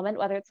for a moment,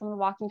 whether it's someone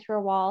walking through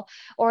a wall,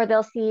 or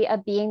they'll see a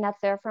being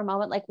that's there for a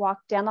moment, like walk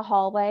down the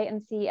hallway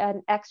and see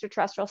an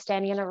extraterrestrial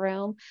standing in a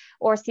room,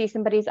 or see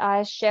somebody's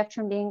eyes shift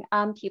from being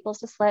pupils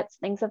to slits,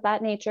 things of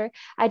that nature.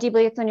 I do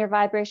believe it's when your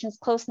vibration is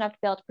close enough to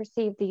be able to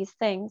perceive these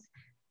things.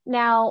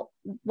 Now,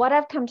 what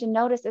I've come to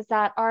notice is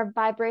that our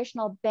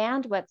vibrational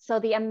bandwidth, so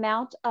the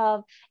amount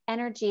of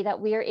energy that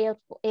we are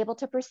able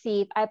to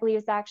perceive, I believe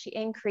is actually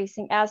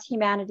increasing as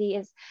humanity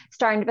is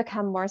starting to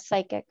become more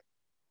psychic.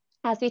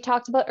 As we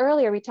talked about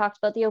earlier, we talked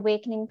about the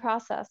awakening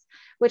process,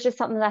 which is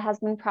something that has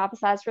been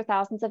prophesized for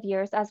thousands of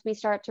years as we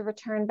start to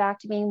return back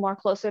to being more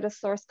closer to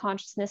source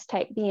consciousness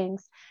type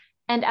beings.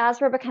 And as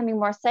we're becoming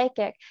more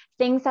psychic,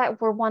 things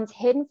that were once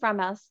hidden from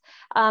us,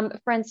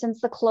 for instance,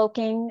 the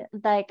cloaking,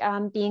 like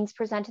beings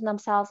presenting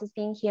themselves as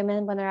being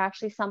human when they're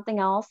actually something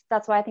else.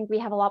 That's why I think we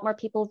have a lot more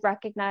people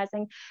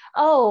recognizing,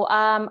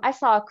 I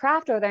saw a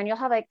craft over there, and you'll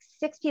have like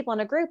 6 people in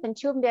a group, and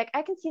 2 of them be like,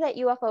 I can see that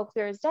UFO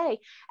clear as day.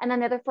 And then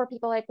the other 4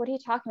 people are like, what are you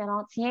talking about? I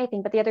don't see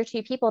anything. But the other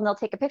 2 people, and they'll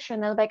take a picture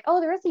and they'll be like,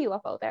 oh, there is a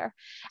UFO there.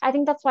 I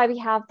think that's why we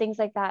have things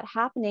like that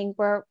happening,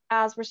 where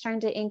as we're starting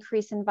to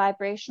increase in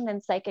vibration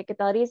and psychic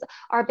abilities,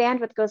 our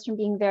bandwidth goes from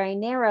being very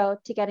narrow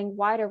to getting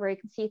wider, where you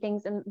can see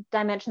things in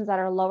dimensions that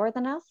are lower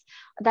than us,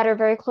 that are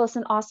very close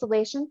in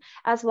oscillation,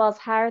 as well as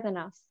higher than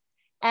us.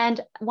 And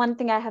one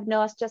thing I have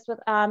noticed just with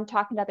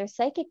talking to other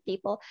psychic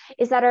people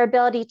is that our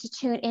ability to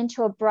tune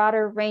into a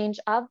broader range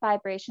of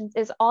vibrations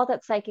is all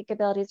that psychic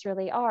abilities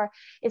really are,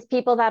 is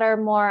people that are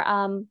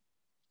more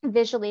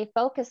visually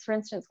focused, for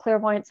instance,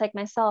 clairvoyants like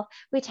myself,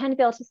 we tend to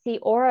be able to see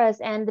auras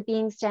and the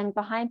beings standing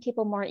behind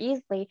people more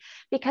easily,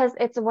 because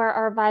it's where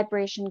our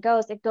vibration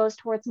goes. It goes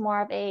towards more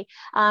of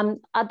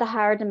the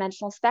higher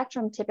dimensional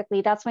spectrum.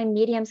 Typically, that's why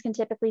mediums can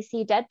typically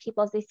see dead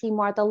people, as they see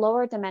more of the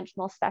lower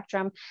dimensional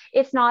spectrum.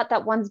 It's not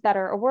that one's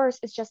better or worse,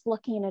 it's just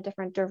looking in a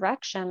different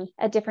direction,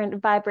 a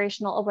different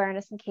vibrational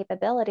awareness and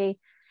capability.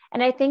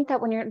 And I think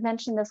that when you're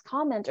mentioning this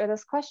comment or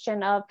this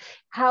question of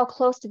how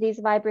close do these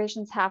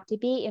vibrations have to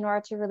be in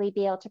order to really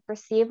be able to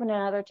perceive one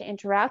another, to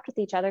interact with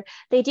each other,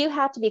 they do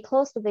have to be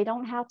close, but they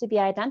don't have to be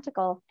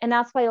identical. And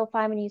that's why you'll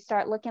find when you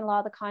start looking at a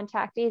lot of the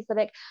contactees, they're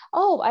like,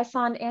 oh, I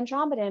saw an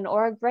Andromedan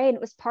or a gray, and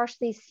it was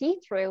partially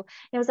see-through. And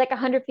it was like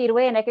 100 feet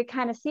away, and I could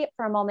kind of see it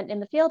for a moment in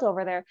the field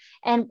over there.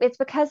 And it's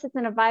because it's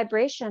in a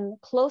vibration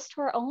close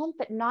to our own,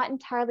 but not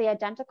entirely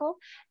identical.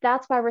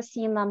 That's why we're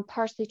seeing them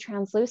partially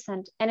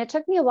translucent. And it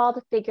took me a while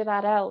to figure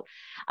that out,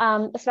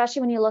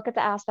 especially when you look at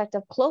the aspect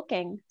of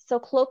cloaking. So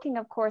cloaking,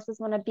 of course, is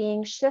when a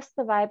being shifts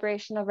the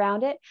vibration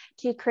around it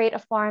to create a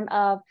form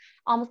of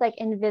almost like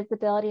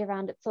invisibility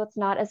around it, so it's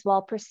not as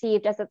well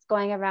perceived as it's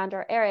going around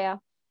our area.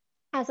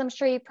 As I'm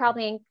sure you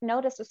probably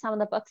noticed with some of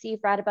the books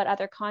you've read about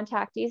other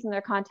contactees and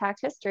their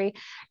contact history,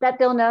 that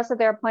they'll notice that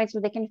there are points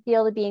where they can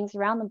feel the beings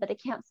around them, but they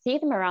can't see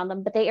them around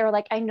them. But they are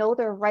like, I know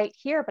they're right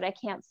here, but I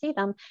can't see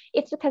them.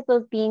 It's because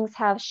those beings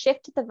have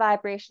shifted the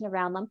vibration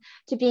around them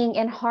to being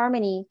in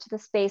harmony to the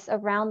space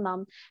around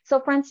them.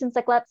 So for instance,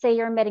 like let's say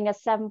you're emitting a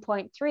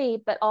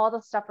 7.3, but all the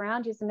stuff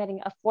around you is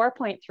emitting a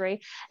 4.3.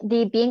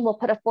 The being will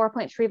put a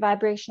 4.3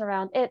 vibration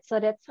around it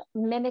so that it's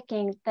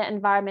mimicking the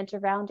environment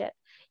around it.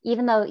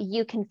 Even though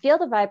you can feel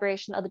the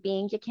vibration of the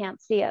being, you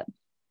can't see it.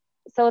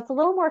 So it's a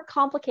little more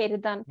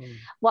complicated than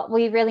what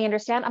we really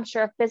understand. I'm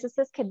sure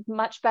physicists could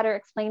much better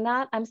explain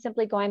that. I'm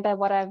simply going by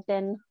what I've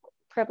been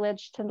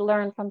privileged to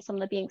learn from some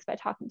of the beings by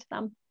talking to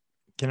them.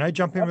 Can I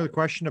jump in with a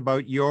question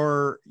about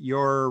your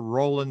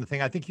role in the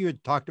thing? I think you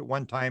had talked at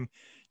one time,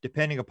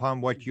 depending upon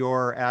what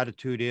your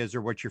attitude is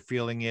or what your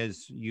feeling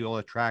is, you'll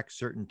attract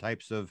certain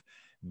types of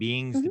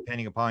beings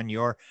depending upon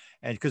your,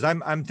 and because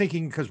I'm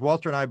thinking, because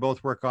Walter and I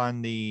both work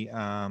on the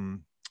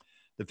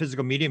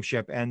physical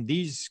mediumship, and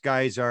these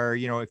guys are,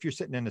 you know, if you're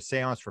sitting in a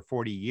seance for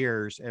 40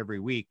 years every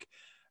week,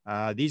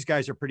 these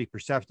guys are pretty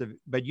perceptive,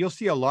 but you'll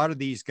see a lot of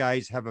these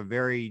guys have a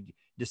very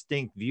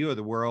distinct view of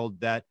the world,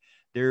 that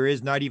there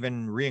is not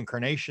even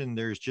reincarnation,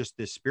 there's just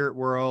this spirit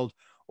world.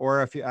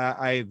 Or if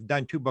I've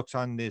done 2 books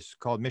on this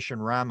called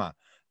Mission Rama,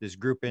 this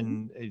group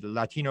in a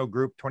Latino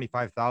group,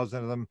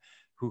 25,000 of them,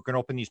 who can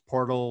open these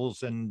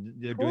portals, and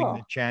they're doing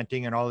the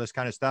chanting and all this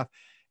kind of stuff.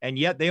 And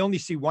yet they only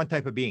see one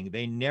type of being.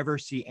 They never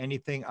see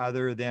anything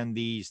other than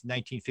these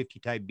 1950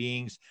 type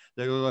beings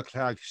that look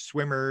like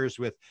swimmers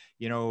with,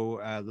 you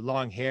know, the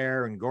long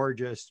hair and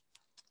gorgeous.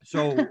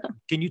 So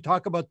can you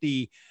talk about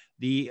the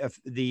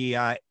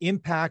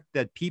impact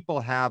that people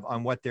have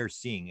on what they're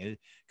seeing?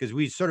 Because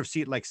we sort of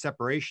see it like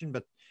separation,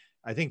 but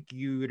I think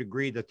you would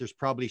agree that there's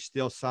probably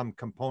still some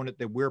component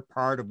that we're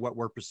part of what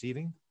we're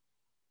perceiving.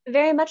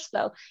 Very much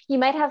so. You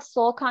might have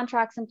soul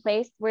contracts in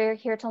place. We're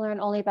here to learn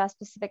only about a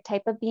specific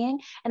type of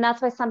being. And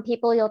that's why some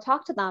people, you'll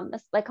talk to them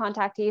like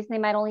contactees, they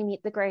might only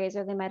meet the grays,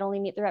 or they might only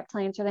meet the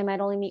reptilians, or they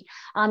might only meet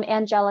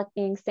angelic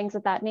beings, things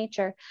of that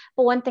nature.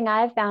 But one thing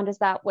I've found is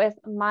that with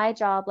my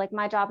job, like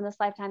my job in this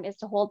lifetime is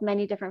to hold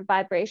many different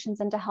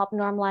vibrations and to help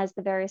normalize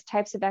the various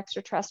types of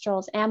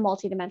extraterrestrials and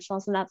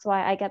multidimensionals. And that's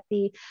why I get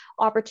the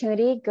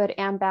opportunity, good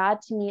and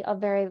bad, to meet a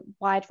very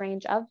wide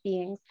range of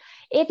beings.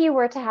 If you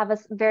were to have a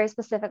very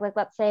specific, like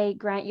let's say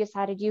Grant, you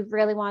decided you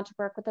really want to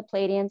work with the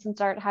Pleiadians and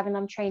start having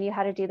them train you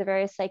how to do the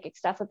various psychic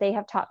stuff that they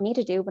have taught me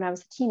to do when I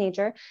was a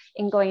teenager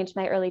and going into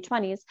my early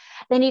 20s,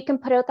 then you can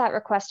put out that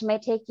request. It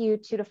might take you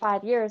 2 to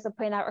 5 years of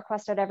putting that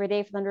request out every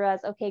day for them to realize,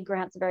 okay,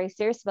 Grant's very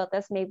serious about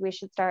this. Maybe we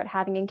should start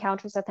having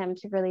encounters with him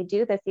to really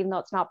do this, even though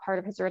it's not part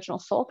of his original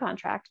soul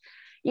contract.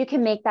 You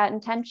can make that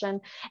intention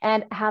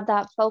and have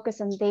that focus,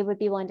 and they would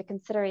be willing to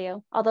consider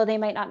you. Although they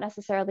might not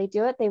necessarily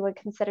do it, they would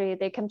consider you.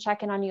 They come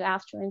check in on you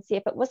after and see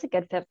if it was a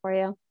good fit for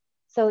you.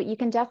 So you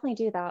can definitely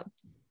do that.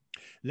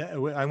 I'm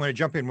going to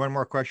jump in one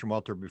more question,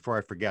 Walter, before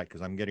I forget,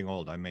 because I'm getting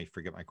old. I may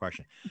forget my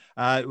question.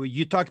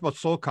 You talked about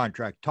soul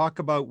contract. Talk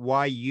about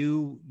why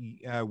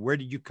where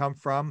did you come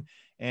from,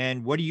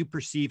 and what do you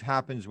perceive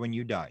happens when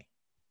you die?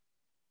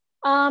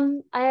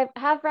 I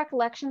have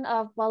recollection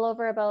of well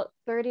over about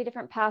 30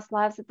 different past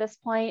lives at this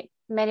point,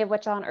 many of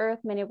which on Earth,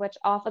 many of which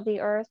off of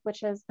the Earth,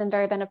 which has been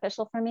very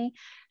beneficial for me.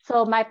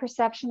 So my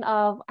perception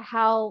of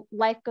how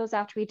life goes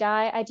after we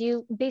die, I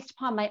do, based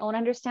upon my own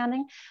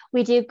understanding,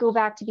 we do go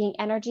back to being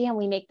energy, and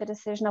we make the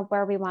decision of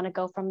where we want to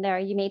go from there.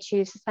 You may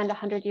choose to spend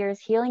 100 years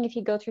healing if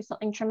you go through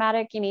something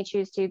traumatic. You may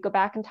choose to go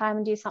back in time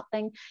and do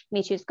something. You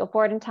may choose to go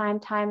forward in time.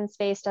 Time and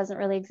space doesn't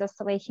really exist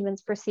the way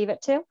humans perceive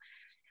it to.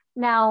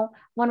 Now,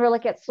 when we're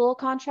looking at soul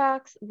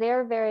contracts,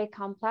 they're very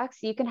complex.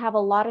 You can have a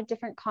lot of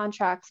different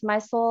contracts. My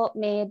soul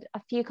made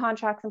a few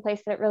contracts in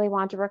place that it really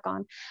wanted to work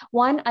on.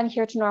 1, I'm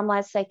here to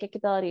normalize psychic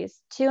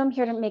abilities. 2, I'm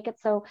here to make it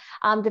so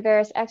the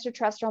various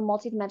extraterrestrial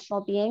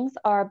multidimensional beings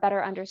are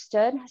better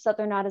understood, so that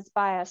they're not as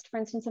biased. For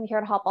instance, I'm here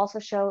to help also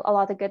show a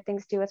lot of the good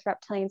things to do with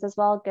reptilians as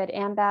well, good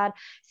and bad.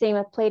 Same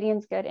with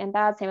Pleiadians, good and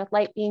bad. Same with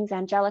light beings,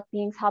 angelic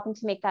beings, helping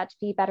to make that to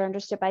be better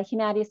understood by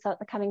humanity, so in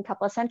the coming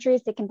couple of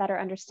centuries, they can better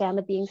understand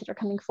the beings that are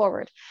coming forward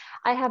forward.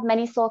 I have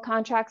many soul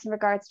contracts in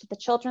regards to the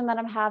children that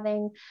I'm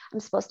having. I'm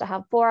supposed to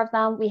have 4 of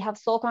them. We have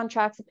soul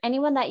contracts. If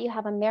anyone that you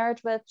have a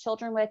marriage with,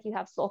 children with, you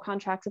have soul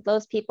contracts with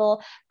those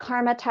people.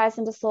 Karma ties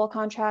into soul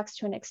contracts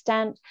to an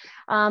extent.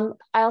 I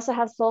also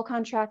have soul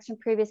contracts from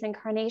previous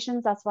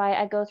incarnations. That's why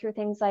I go through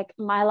things like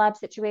my lab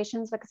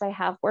situations, because I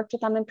have worked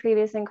with them in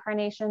previous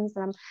incarnations,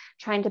 and I'm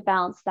trying to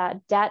balance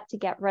that debt to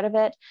get rid of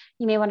it.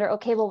 You may wonder,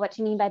 okay, well, what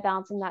do you mean by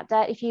balancing that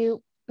debt? If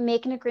you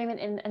make an agreement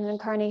in an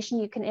incarnation,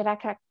 it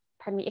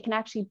can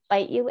actually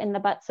bite you in the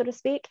butt, so to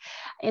speak,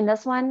 in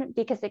this one,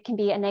 because it can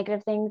be a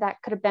negative thing that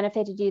could have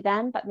benefited you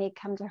then, but may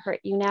come to hurt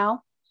you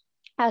now.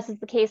 As is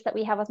the case that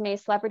we have with many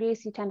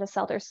celebrities who tend to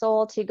sell their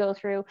soul to go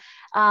through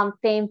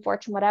fame,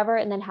 fortune, whatever,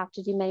 and then have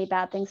to do many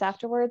bad things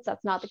afterwards.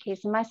 That's not the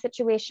case in my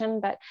situation,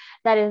 but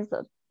that is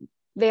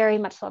very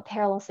much so a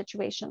parallel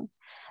situation.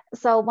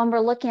 So when we're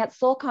looking at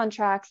soul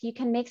contracts, you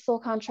can make soul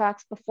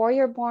contracts before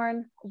you're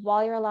born,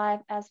 while you're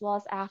alive, as well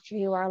as after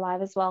you are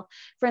alive as well.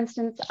 For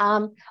instance,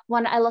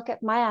 when I look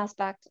at my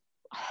aspect,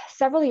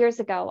 several years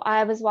ago,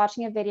 I was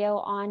watching a video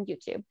on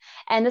YouTube,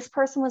 and this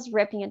person was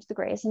ripping into the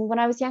Greys. And when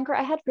I was younger,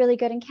 I had really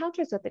good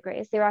encounters with the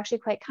Greys. They were actually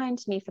quite kind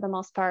to me for the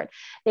most part.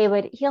 They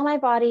would heal my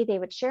body. They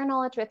would share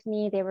knowledge with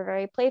me. They were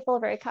very playful,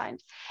 very kind.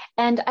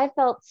 And I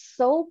felt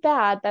so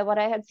bad by what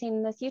I had seen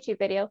in this YouTube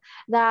video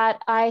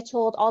that I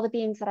told all the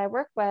beings that I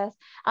work with,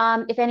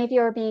 if any of you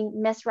are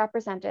being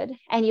misrepresented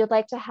and you'd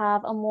like to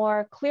have a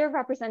more clear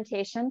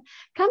representation,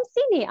 come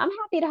see me. I'm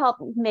happy to help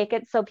make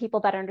it so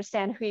people better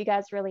understand who you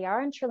guys really are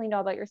and truly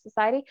know about your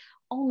society.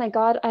 Oh my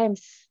God, I am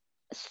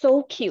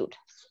so cute.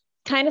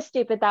 Kind of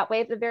stupid that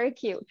way, but very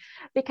cute,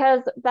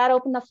 because that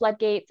opened the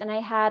floodgates, and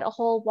I had a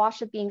whole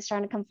wash of beings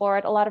starting to come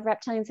forward, a lot of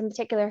reptilians in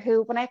particular,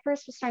 who, when I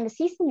first was starting to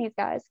see some of these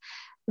guys,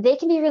 they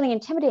can be really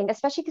intimidating,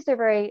 especially because they're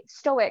very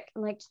stoic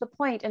and like to the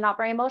point and not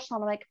very emotional.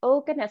 And I'm like,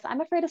 oh goodness, I'm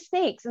afraid of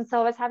snakes. And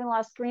so I was having a lot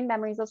of screen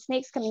memories of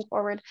snakes coming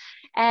forward.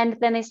 And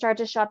then they started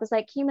to show up as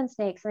like human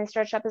snakes, and they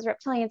started to show up as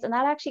reptilians. And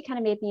that actually kind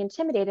of made me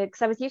intimidated,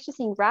 because I was used to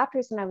seeing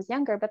raptors when I was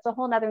younger, but it's a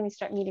whole nother when you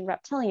start meeting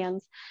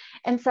reptilians.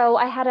 And so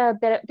I had a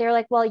bit, they're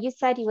like, well, you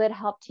said you would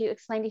help to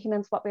explain to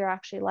humans what we were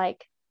actually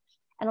like.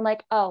 And I'm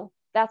like, oh,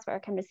 that's where I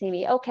come to see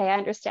me. Okay, I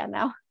understand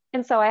now.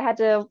 And so I had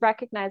to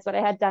recognize what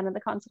I had done and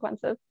the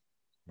consequences.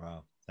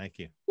 Wow. Thank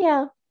you.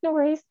 Yeah, no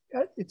worries.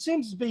 It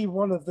seems to be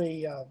one of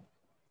the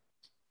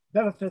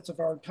benefits of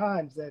our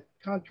times that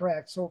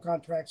soul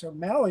contracts are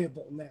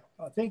malleable now.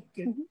 I think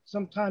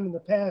sometime in the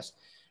past,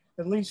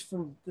 at least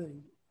from the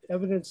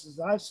evidences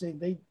I've seen,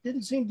 they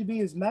didn't seem to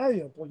be as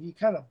malleable. You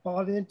kind of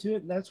bought into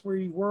it, and that's where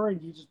you were,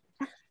 and you just,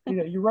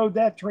 you rode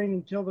that train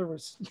until there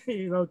was,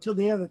 till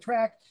the end of the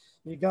track.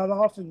 You got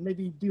off, and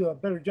maybe do a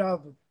better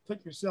job of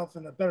put yourself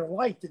in a better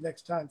light the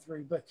next time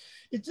through. But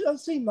it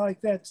does seem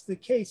like that's the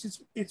case.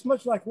 It's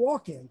much like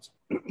walk-ins.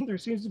 There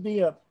seems to be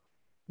a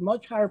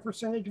much higher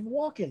percentage of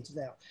walk-ins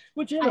now,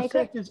 which in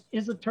effect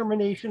is a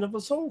termination of a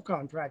soul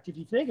contract. If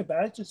you think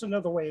about it, it's just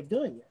another way of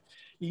doing it.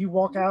 You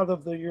walk out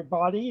of your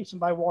body,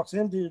 somebody walks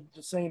into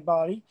the same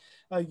body,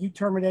 you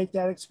terminate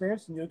that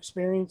experience, and you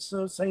experience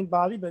the same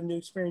body, but a new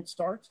experience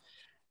starts.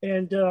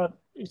 And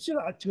it's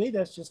just, to me,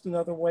 that's just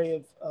another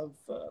way of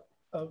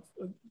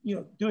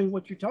doing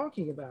what you're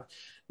talking about.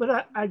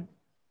 But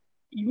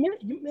you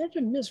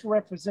mentioned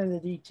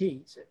misrepresented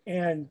ETs,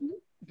 and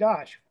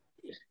gosh,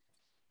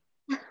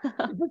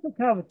 what's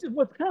kind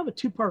of a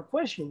two-part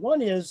question.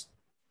 One is,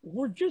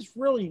 we're just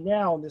really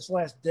now in this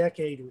last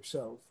decade or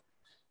so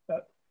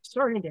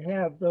starting to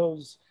have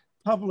those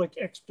public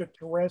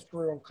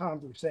extraterrestrial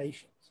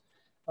conversations.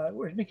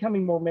 We're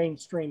becoming more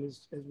mainstream,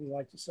 as we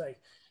like to say.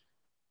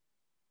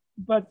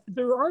 But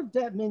there aren't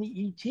that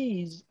many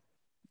ETs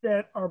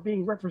that are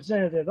being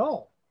represented at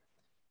all.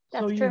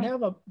 That's so you true.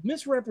 have a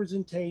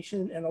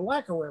misrepresentation and a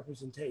lack of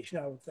representation,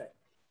 I would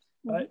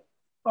think.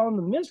 On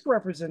the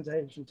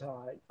misrepresentation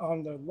side,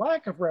 on the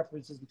lack of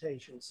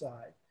representation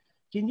side,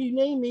 can you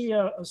name me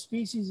a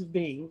species of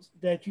beings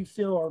that you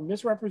feel are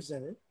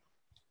misrepresented,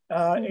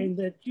 and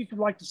that you could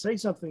like to say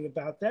something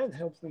about that,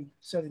 hopefully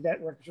setting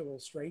that record a little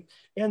straight,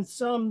 and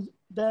some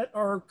that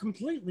are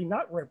completely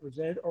not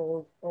represented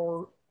or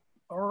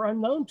are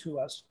unknown to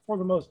us for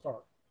the most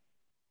part?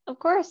 Of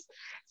course.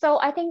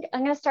 So I think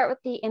I'm going to start with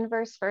the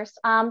inverse first.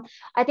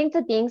 I think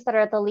the beings that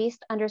are the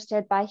least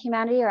understood by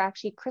humanity are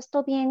actually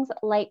crystal beings,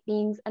 light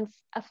beings, and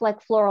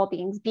like floral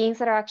beings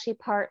that are actually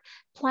part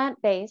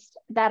plant-based,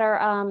 that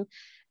are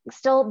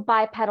still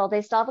bipedal.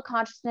 They still have a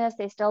consciousness.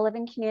 They still live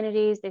in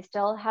communities. They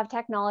still have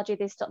technology.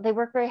 They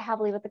work very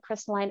heavily with the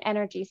crystalline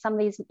energy. Some of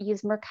these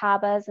use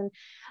Merkabas, and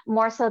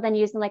more so than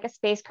using like a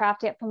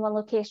spacecraft to get from one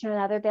location to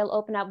another. They'll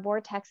open up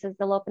vortexes.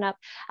 They'll open up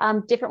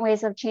different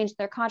ways of changing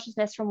their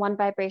consciousness from one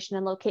vibration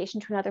and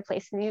location to another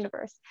place in the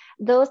universe.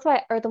 Those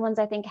are the ones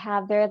I think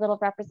have very little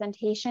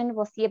representation.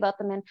 We'll see about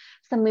them in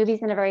some movies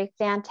in a very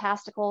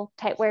fantastical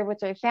type way,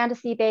 which are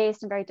fantasy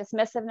based and very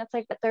dismissive. And it's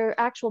like, but they're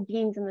actual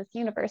beings in this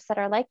universe that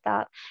are like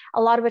that.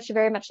 a lot of which are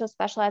very much so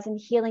specialized in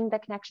healing the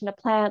connection to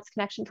plants,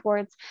 connection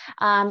towards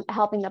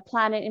helping the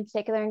planet in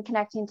particular, and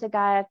connecting to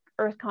Gaia,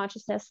 Earth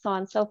consciousness, so on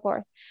and so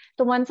forth.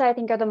 The ones that I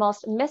think are the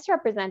most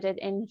misrepresented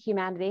in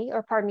humanity,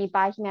 or pardon me,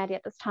 by humanity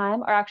at this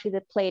time, are actually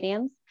the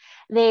Pleiadians.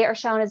 They are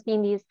shown as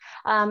being these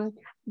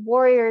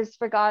warriors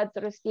for God,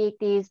 so to speak,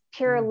 these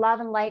pure love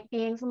and light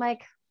beings. I'm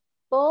like,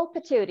 bull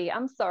patootie,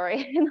 I'm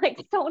sorry.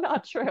 Like, so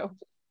not true.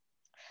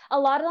 A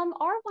lot of them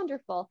are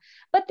wonderful,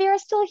 but they're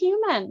still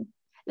human.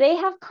 They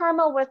have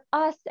karma with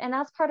us, and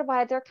that's part of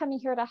why they're coming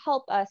here to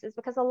help us, is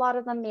because a lot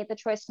of them made the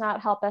choice to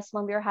not help us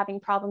when we were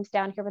having problems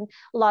down here, when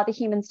a lot of the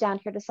humans down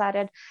here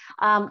decided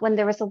when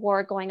there was a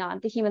war going on,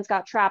 the humans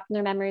got trapped and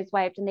their memories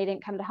wiped and they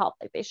didn't come to help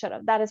like they should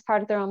have. That is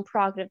part of their own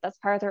prerogative. That's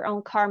part of their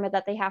own karma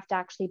that they have to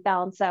actually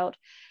balance out.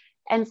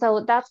 And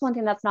so that's one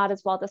thing that's not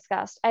as well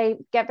discussed. I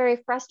get very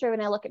frustrated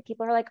when I look at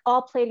people who are like,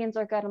 all Pleiadians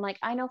are good. I'm like,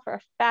 I know for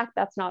a fact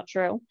that's not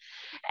true.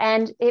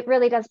 And it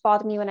really does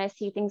bother me when I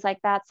see things like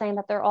that, saying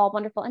that they're all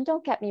wonderful. And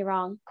don't get me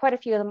wrong, quite a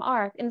few of them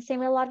are. In the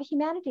same way, a lot of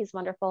humanity is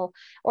wonderful,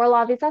 or a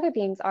lot of these other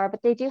beings are,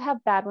 but they do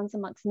have bad ones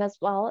amongst them as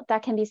well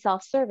that can be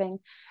self-serving.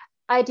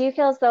 I do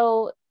feel as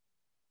though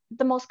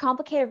the most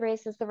complicated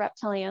race is the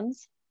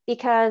reptilians,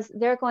 because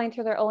they're going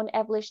through their own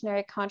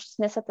evolutionary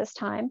consciousness at this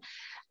time.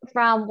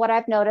 From what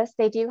I've noticed,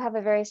 they do have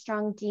a very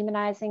strong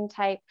demonizing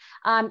type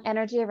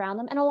energy around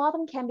them. And a lot of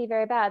them can be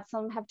very bad.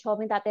 Some have told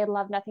me that they'd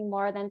love nothing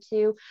more than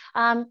to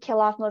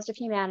kill off most of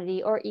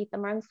humanity or eat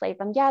them or enslave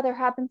them. Yeah, there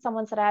have been some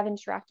ones that I've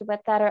interacted with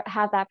that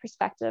have that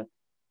perspective.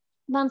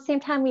 But at the same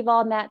time, we've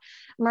all met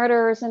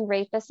murderers and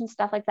rapists and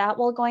stuff like that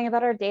while going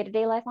about our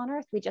day-to-day life on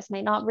Earth. We just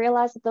may not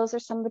realize that those are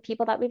some of the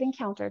people that we've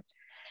encountered.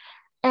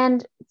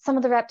 And some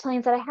of the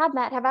reptilians that I have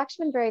met have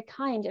actually been very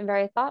kind and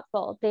very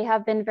thoughtful. They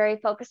have been very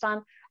focused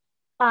on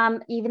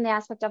even the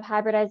aspect of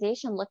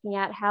hybridization, looking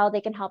at how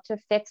they can help to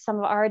fix some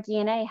of our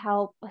DNA,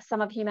 how some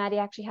of humanity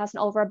actually has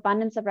an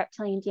overabundance of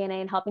reptilian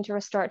DNA, and helping to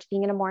restore it to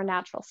being in a more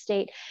natural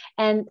state.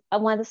 And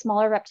one of the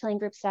smaller reptilian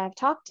groups that I've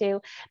talked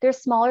to, they're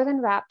smaller than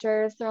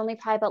raptors. They're only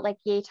probably about like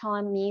yay tall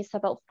and me, so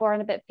about 4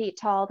 and a bit feet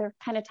tall. They're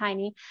kind of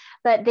tiny,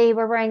 but they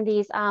were wearing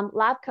these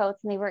lab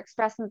coats, and they were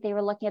expressing that they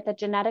were looking at the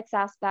genetics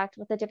aspect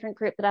with a different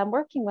group that I'm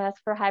working with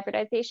for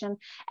hybridization.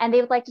 And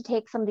they would like to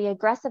take some of the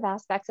aggressive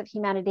aspects of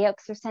humanity out,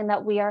 because they're saying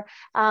that we are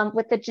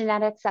with the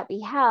genetics that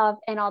we have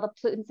and all the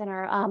pollutants in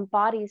our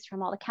bodies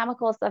from all the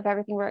chemicals of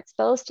everything we're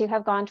exposed to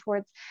have gone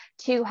towards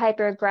too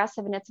hyper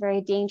aggressive, and it's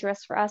very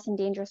dangerous for us and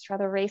dangerous for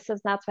other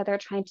races. And that's why they're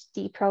trying to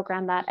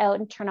deprogram that out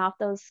and turn off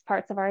those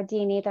parts of our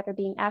DNA that are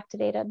being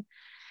activated.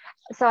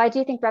 So I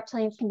do think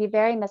reptilians can be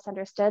very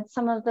misunderstood.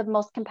 Some of the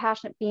most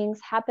compassionate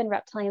beings have been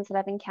reptilians that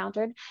I've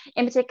encountered.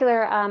 In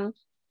particular,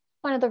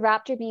 one of the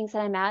raptor beings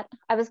that I met,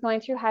 I was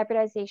going through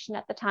hybridization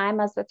at the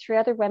time. I was with 3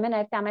 other women.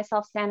 I found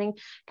myself standing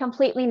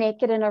completely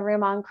naked in a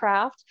room on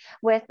craft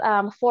with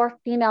 4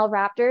 female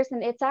raptors.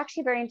 And it's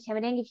actually very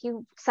intimidating. If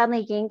you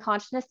suddenly gain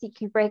consciousness, you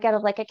can break out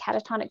of like a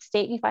catatonic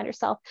state and you find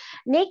yourself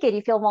naked.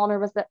 You feel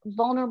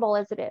vulnerable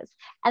as it is.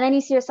 And then you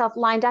see yourself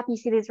lined up and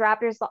you see these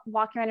raptors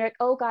walking around. You're like,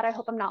 oh God, I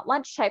hope I'm not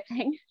lunch type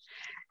thing.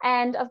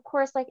 And of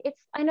course, like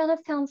I know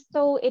that sounds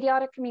so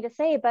idiotic for me to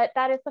say, but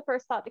that is the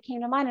first thought that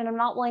came to mind. And I'm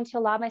not willing to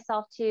allow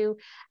myself to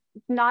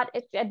not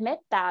admit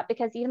that,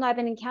 because even though I've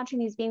been encountering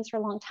these beings for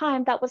a long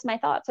time, that was my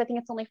thought. So I think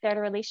it's only fair to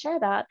really share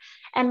that.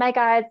 And my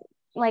guides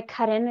like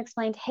cut in and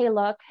explained, hey,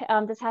 look,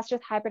 this has to do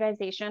with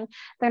hybridization.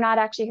 They're not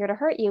actually here to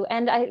hurt you.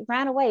 And I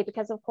ran away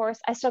because, of course,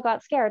 I still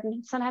got scared.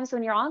 And sometimes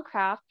when you're on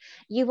craft,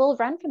 you will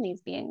run from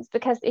these beings,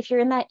 because if you're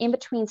in that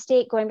in-between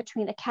state, going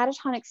between a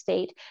catatonic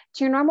state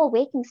to your normal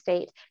waking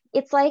state,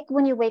 it's like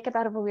when you wake up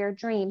out of a weird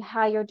dream,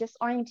 how you're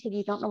disoriented,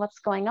 you don't know what's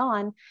going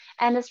on.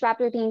 And this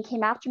raptor being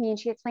came after me and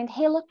she explained,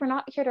 hey, look, we're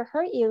not here to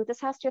hurt you.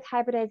 This has to do with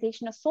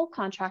hybridization, a soul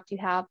contract you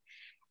have.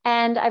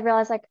 And I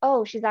realized like,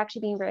 oh, she's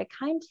actually being very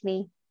kind to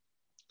me.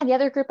 And the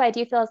other group I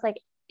do feel is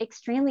like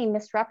extremely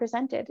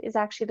misrepresented is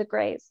actually the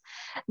Greys.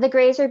 The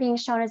Greys are being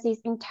shown as these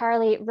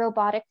entirely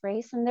robotic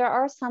race. And there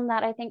are some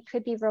that I think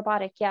could be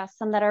robotic. Yes,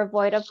 some that are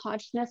void of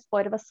consciousness,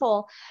 void of a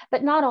soul,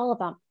 but not all of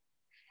them.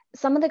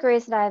 Some of the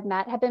Greys that I've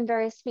met have been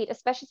very sweet,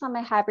 especially some of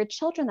my hybrid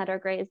children that are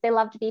Greys. They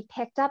love to be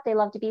picked up. They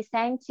love to be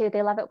sang to.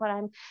 They love it when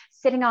I'm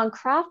sitting on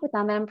craft with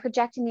them and I'm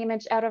projecting the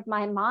image out of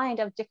my mind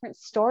of different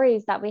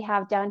stories that we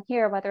have down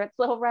here, whether it's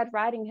Little Red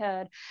Riding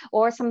Hood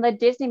or some of the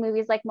Disney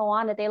movies like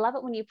Moana. They love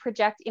it when you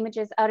project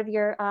images out of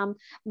your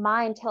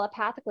mind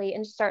telepathically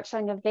and start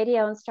showing a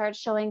video and start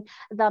showing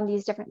them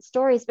these different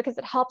stories, because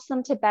it helps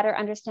them to better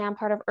understand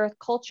part of Earth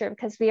culture,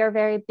 because we are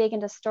very big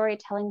into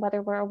storytelling,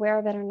 whether we're aware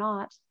of it or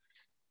not.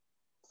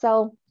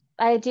 So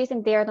I do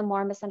think they are the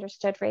more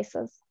misunderstood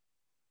races.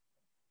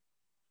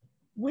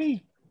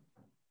 We,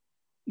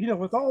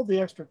 with all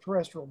the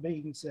extraterrestrial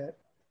beings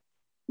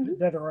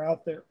that are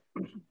out there,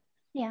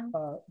 yeah,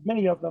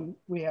 many of them,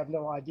 we have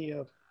no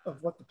idea of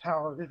what the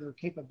power of their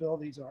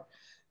capabilities are.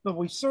 But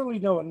we certainly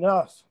know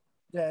enough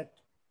that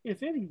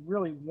if any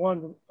really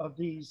one of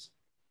these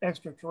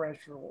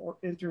extraterrestrial or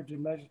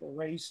interdimensional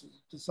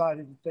races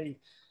decided that they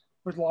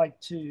would like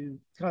to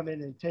come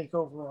in and take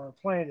over our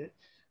planet,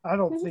 I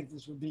don't think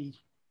this would be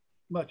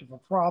much of a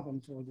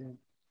problem for them.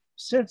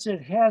 Since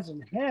it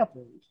hasn't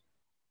happened,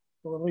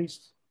 or at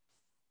least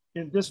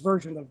in this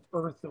version of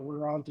Earth that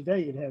we're on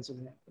today, it hasn't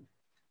happened.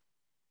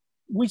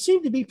 We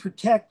seem to be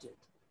protected.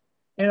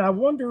 And I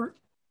wonder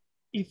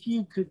if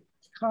you could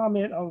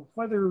comment on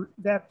whether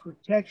that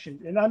protection,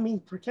 and I mean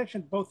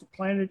protection of both the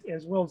planet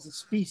as well as the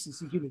species,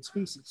 the human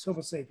species,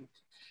 Homo sapiens,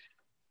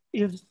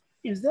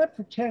 is that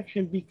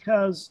protection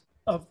because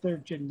of their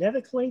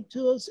genetic link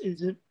to us?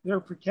 Is it their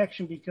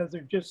protection because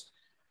they're just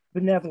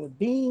benevolent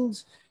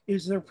beings?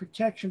 Is there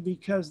protection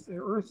because the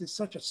Earth is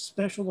such a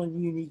special and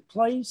unique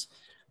place?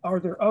 Are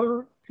there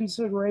other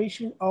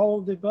considerations? All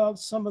of the above,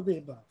 some of the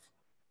above?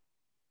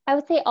 I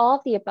would say all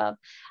of the above.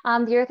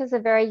 The Earth is a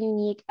very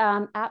unique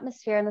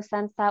atmosphere in the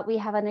sense that we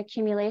have an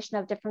accumulation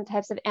of different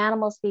types of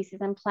animal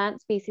species and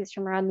plant species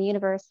from around the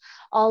universe,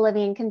 all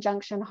living in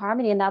conjunction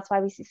harmony. And that's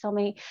why we see so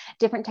many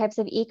different types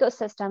of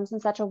ecosystems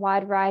and such a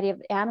wide variety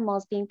of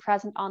animals being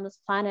present on this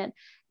planet.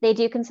 They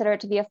do consider it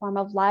to be a form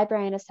of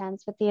library in a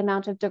sense, with the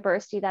amount of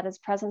diversity that is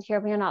present here.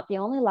 We are not the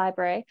only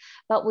library,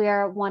 but we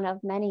are one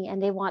of many,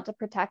 and they want to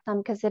protect them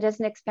because it is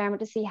an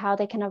experiment to see how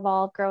they can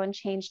evolve, grow, and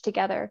change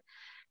together.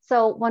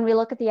 So when we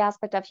look at the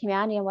aspect of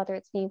humanity and whether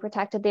it's being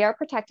protected, they are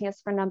protecting us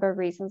for a number of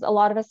reasons. A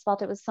lot of us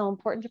felt it was so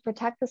important to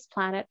protect this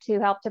planet, to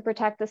help to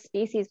protect the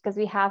species, because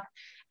we have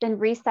been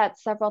reset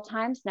several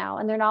times now,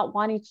 and they're not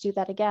wanting to do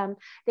that again.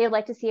 They'd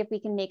like to see if we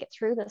can make it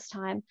through this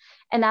time.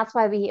 And that's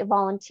why we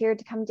volunteered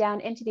to come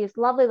down into these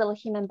lovely little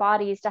human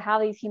bodies, to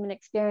have these human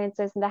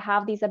experiences and to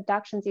have these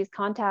abductions, these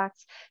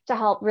contacts, to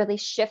help really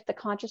shift the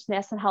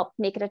consciousness and help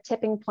make it a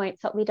tipping point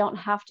so that we don't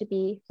have to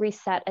be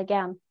reset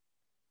again.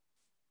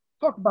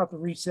 Talk about the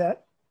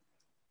reset.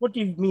 What do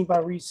you mean by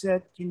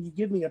reset? Can you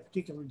give me a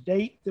particular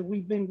date that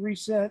we've been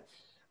reset?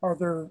 Are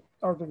there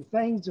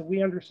things that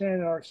we understand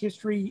in our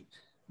history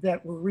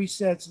that were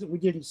resets that we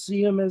didn't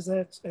see them as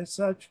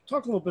such?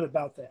 Talk a little bit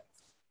about that.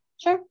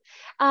 Sure.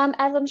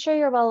 As I'm sure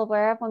you're well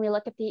aware of, when we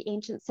look at the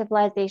ancient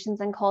civilizations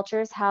and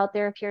cultures, how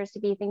there appears to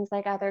be things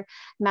like either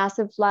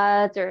massive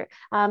floods or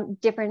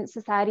different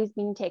societies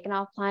being taken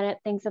off planet,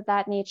 things of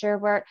that nature,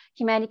 where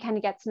humanity kind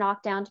of gets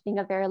knocked down to being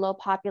a very low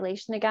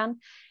population again.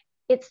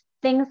 It's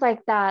things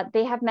like that.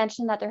 They have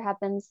mentioned that there have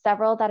been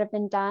several that have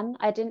been done.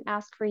 I didn't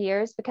ask for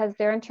years because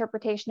their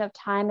interpretation of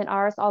time and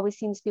ours always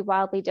seems to be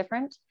wildly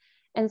different.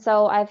 And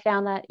so I've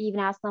found that even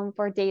ask them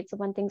for dates of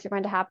when things are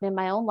going to happen in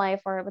my own life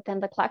or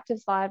within the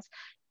collective's lives,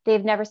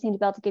 they've never seemed to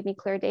be able to give me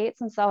clear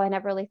dates. And so I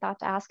never really thought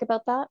to ask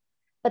about that.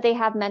 But they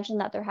have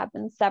mentioned that there have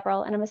been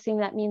several. And I'm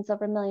assuming that means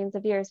over millions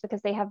of years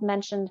because they have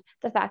mentioned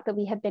the fact that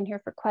we have been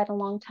here for quite a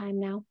long time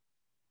now.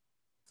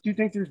 Do you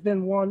think there's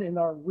been one in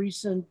our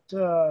recent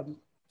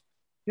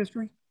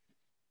history?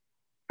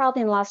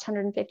 Probably in the last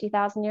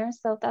 150,000 years.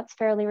 So that's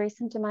fairly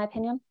recent in my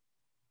opinion.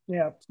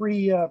 Yeah,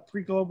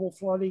 pre-global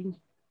flooding.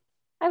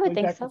 I would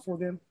think back so. Before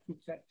them?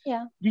 Okay.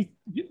 Yeah.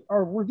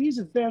 Were these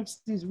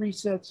events, these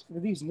resets, were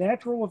these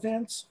natural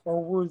events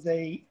or were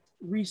they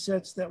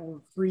resets that were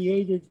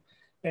created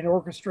and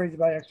orchestrated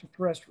by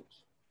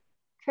extraterrestrials?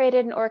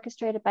 Created and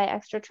orchestrated by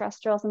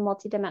extraterrestrials and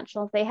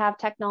multidimensionals. They have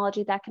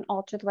technology that can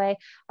alter the way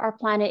our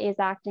planet is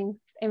acting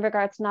in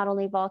regards to not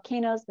only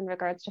volcanoes, but in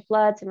regards to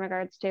floods, in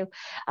regards to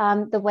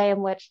the way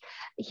in which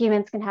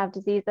humans can have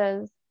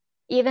diseases.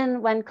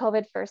 Even when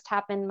COVID first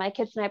happened, my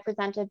kids and I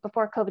presented,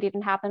 before COVID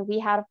even happened, we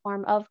had a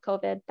form of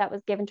COVID that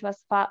was given to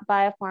us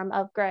by a form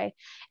of gray.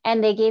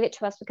 And they gave it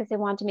to us because they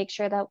wanted to make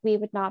sure that we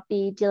would not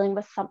be dealing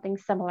with something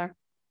similar.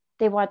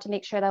 They want to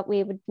make sure that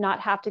we would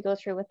not have to go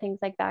through with things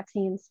like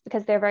vaccines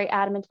because they're very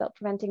adamant about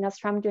preventing us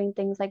from doing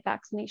things like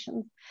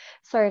vaccinations.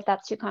 Sorry if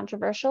that's too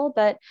controversial,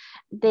 but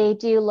they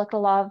do look at a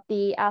lot of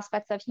the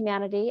aspects of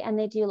humanity and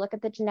they do look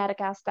at the genetic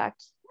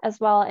aspect as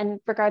well in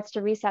regards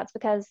to resets,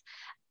 because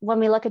when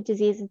we look at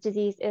disease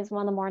is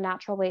one of the more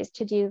natural ways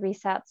to do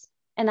resets.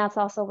 And that's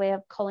also a way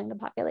of culling the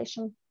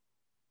population.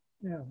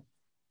 Yeah.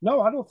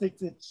 No, I don't think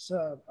that's,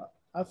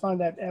 I find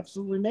that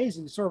absolutely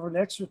amazing. Sort of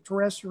an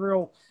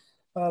extraterrestrial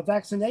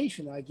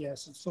vaccination, I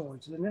guess, of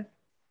sorts, isn't it?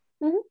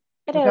 Mm-hmm.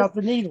 Without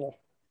the needle.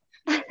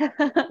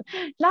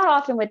 Not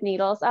often with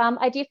needles.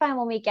 I do find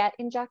when we get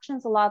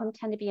injections, a lot of them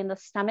tend to be in the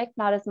stomach,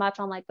 not as much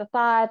on like the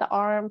thigh, the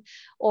arm,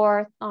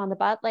 or on the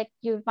butt. Like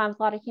you find with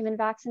a lot of human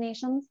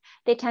vaccinations,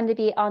 they tend to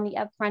be on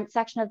the front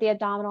section of the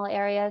abdominal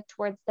area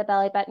towards the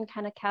belly button,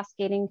 kind of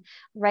cascading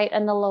right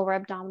in the lower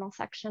abdominal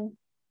section.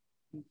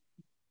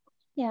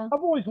 Yeah.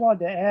 I've always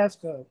wanted to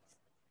ask a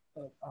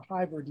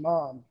hybrid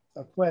mom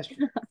a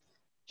question.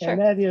 Sure.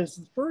 And that is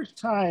the first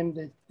time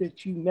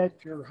that you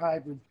met your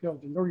hybrid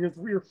children, or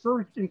your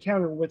first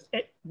encounter with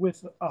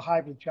a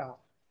hybrid child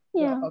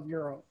of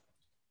your own.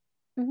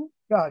 Mm-hmm.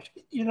 Gosh,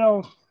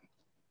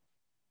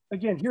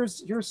 again,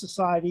 here's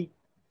society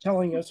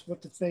telling us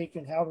what to think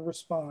and how to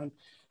respond.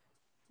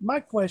 My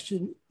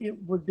question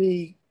would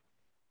be,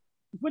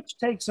 which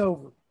takes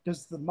over?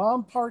 Does the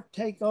mom part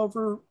take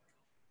over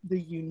the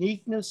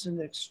uniqueness and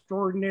the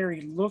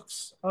extraordinary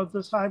looks of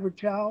this hybrid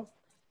child?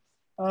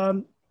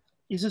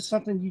 Is it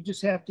something you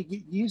just have to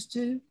get used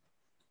to?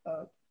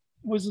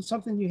 Was it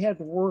something you had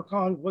to work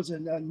on? Was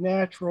it a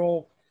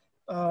natural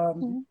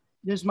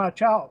this is my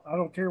child. I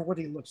don't care what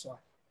he looks like.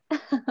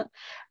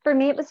 For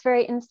me, it was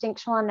very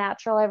instinctual and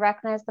natural. I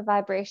recognized the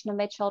vibration of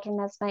my children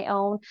as my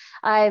own.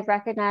 I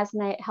recognized,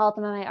 and I held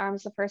them in my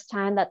arms the first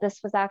time, that this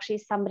was actually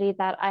somebody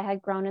that I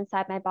had grown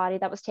inside my body,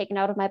 that was taken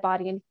out of my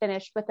body and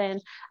finished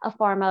within a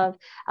form of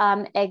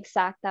egg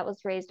sac that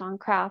was raised on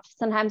craft.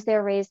 Sometimes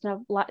they're raised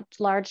in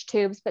large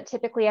tubes, but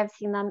typically I've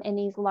seen them in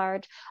these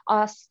large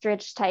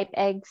ostrich type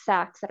egg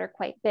sacs that are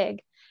quite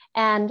big.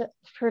 And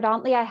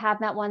predominantly I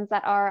have met ones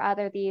that are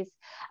either these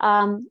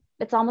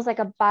it's almost like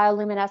a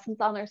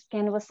bioluminescence on their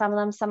skin with some of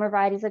them. Some are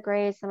varieties of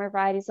gray, some are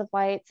varieties of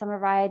white, some are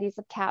varieties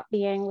of cat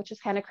being, which is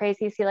kind of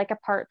crazy. You see like a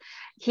part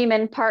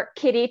human, part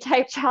kitty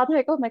type child. They're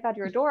like, oh my God,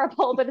 you're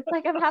adorable. But it's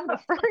like I'm having a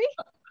furry,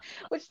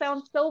 which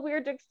sounds so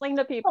weird to explain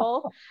to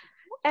people.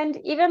 And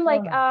even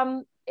like,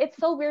 it's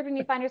so weird when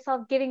you find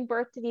yourself giving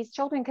birth to these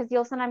children, because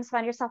you'll sometimes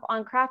find yourself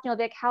on craft and you'll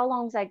be like, how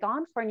long was I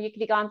gone for? And you could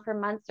be gone for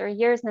months or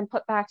years and then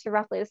put back to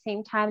roughly the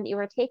same time that you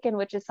were taken,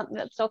 which is something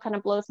that still kind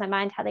of blows my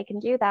mind how they can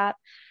do that.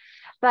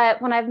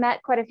 But when I've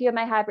met quite a few of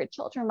my hybrid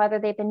children, whether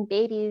they've been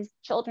babies,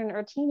 children,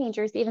 or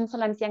teenagers, even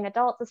sometimes young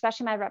adults,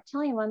 especially my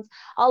reptilian ones,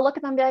 I'll look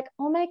at them and be like,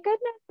 oh my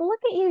goodness, look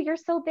at you. You're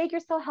so big, you're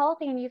so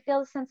healthy. And you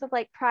feel a sense of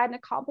like pride and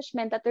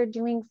accomplishment that they're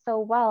doing so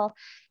well.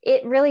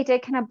 It really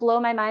did kind of blow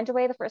my mind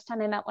away the first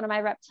time I met one of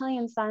my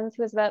reptilian sons,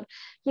 who was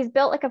he's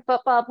built like a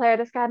football player.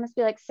 This guy must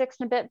be like 6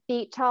 and a bit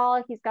feet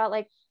tall. He's got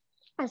like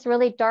this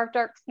really dark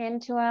skin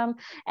to him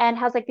and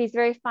has like these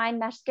very fine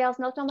mesh scales.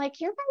 And I'm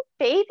like, you're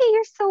my baby,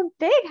 you're so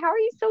big. How are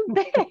you so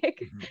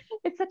big?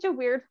 It's such a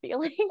weird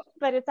feeling,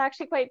 but it's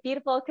actually quite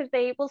beautiful because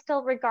they will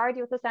still regard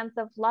you with a sense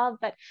of love,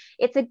 but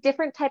it's a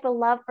different type of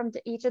love from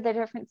each of the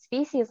different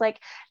species. Like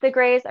the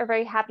grays are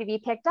very happy to be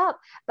picked up,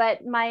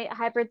 but my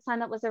hybrid son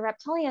that was a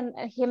reptilian,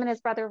 him and his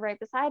brother were right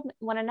beside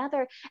one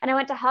another. And I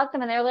went to hug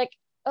them and they're like,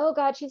 oh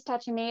God, she's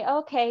touching me.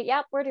 Okay,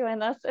 yep, we're doing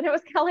this. And it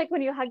was kind of like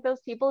when you hug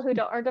those people who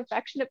aren't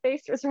affectionate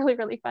based. It was really,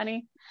 really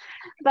funny.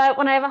 But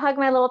when I have a hug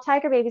my little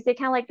tiger babies, they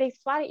kind of like, they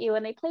swat at you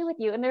and they play with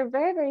you and they're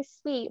very, very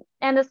sweet.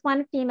 And this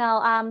one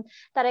female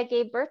that I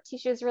gave birth to,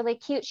 she was really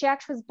cute. She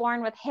actually was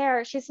born with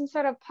hair. She's some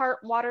sort of part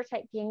water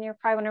type being. You're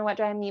probably wondering what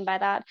do I mean by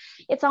that.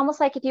 It's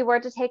almost like if you were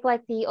to take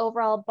like the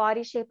overall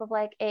body shape of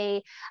like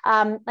a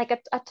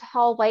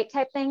tall white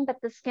type thing, but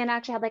the skin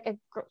actually had like a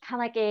kind of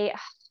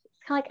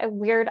like a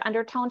weird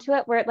undertone to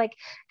it, where it like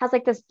has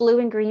like this blue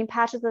and green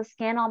patches of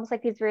skin, almost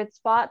like these weird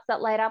spots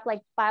that light up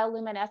like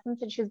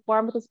bioluminescence. And she was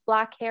born with this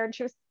black hair and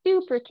she was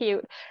super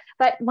cute.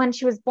 But when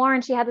she was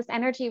born, she had this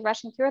energy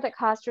rushing through her that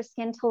caused her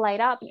skin to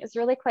light up. And it was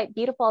really quite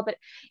beautiful. But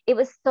it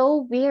was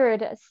so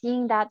weird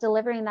seeing that,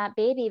 delivering that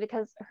baby,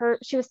 because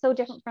she was so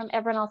different from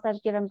everyone else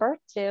I've given birth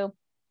to.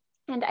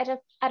 And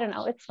I don't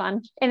know, it's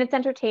fun and it's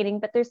entertaining,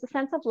 but there's a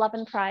sense of love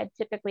and pride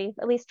typically,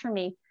 at least for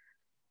me.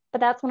 But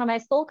that's one of my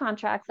soul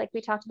contracts, like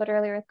we talked about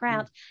earlier with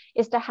Grant,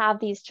 is to have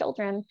these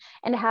children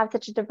and to have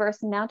such a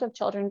diverse amount of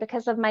children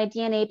because of my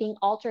DNA being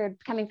altered,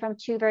 coming from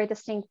 2 very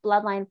distinct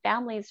bloodline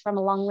families from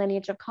a long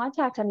lineage of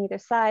contact on either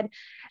side.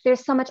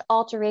 There's so much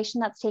alteration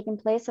that's taken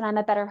place, and I'm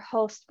a better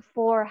host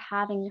for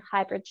having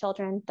hybrid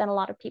children than a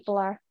lot of people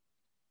are.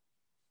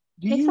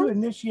 Do you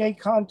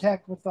initiate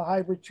contact with the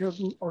hybrid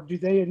children, or do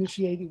they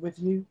initiate it with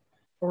you?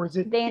 Or is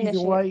it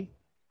either way?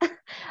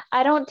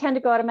 I don't tend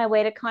to go out of my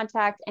way to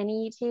contact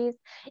any ETs.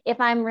 If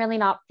I'm really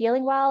not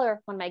feeling well, or if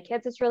one of my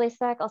kids is really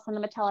sick, I'll send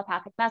them a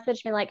telepathic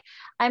message, being like,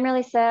 I'm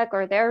really sick,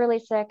 or they're really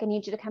sick. I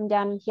need you to come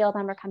down and heal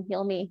them, or come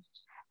heal me.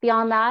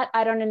 Beyond that,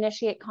 I don't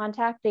initiate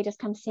contact. They just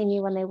come see me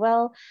when they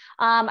will.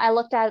 I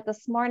looked at it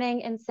this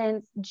morning, and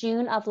since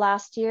June of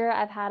last year,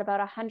 I've had about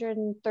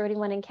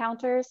 131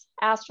 encounters,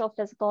 astral,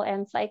 physical,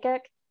 and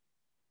psychic.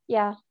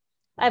 Yeah.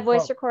 I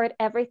voice record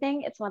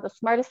everything. It's one of the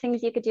smartest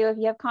things you could do if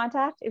you have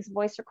contact, is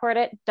voice record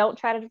it. Don't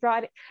try to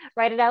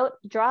write it out,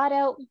 draw it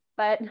out,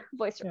 but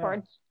voice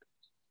record.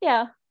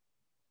 Yeah.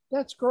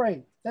 That's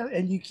great.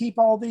 And you keep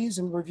all these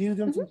and review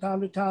them from time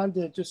to time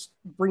to just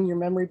bring your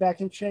memory back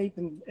in shape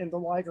and the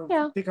like,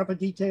 or pick up a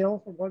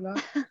detail or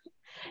whatnot?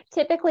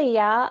 Typically,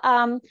 yeah.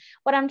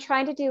 What I'm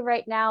trying to do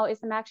right now is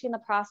I'm actually in the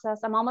process.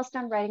 I'm almost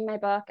done writing my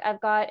book.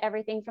 I've got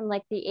everything from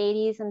like the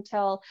 80s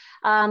until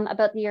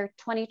about the year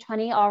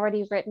 2020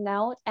 already written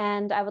out.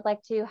 And I would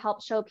like to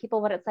help show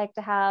people what it's like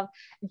to have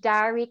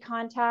diary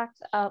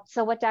contact.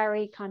 So what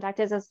diary contact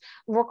is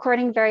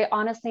recording very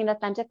honestly and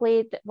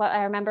authentically what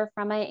I remember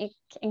from my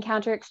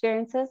encounter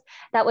experiences.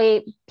 That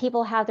way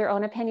people have their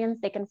own opinions.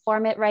 They can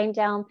form it, writing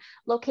down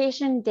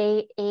location,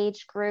 date,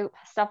 age, group,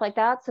 stuff like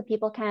that. So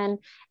people can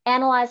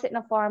analyze it in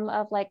a form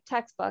of like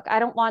textbook. I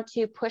don't want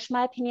to push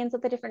my opinions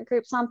of the different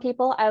groups on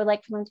people. I would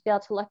like for them to be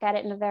able to look at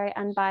it in a very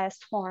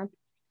unbiased form.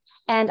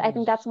 And I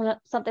think that's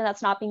something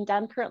that's not being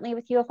done currently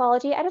with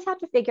ufology. I just have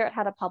to figure out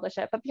how to publish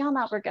it. But beyond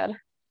that, we're good.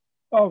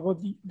 Oh,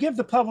 well, give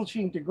the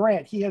publishing to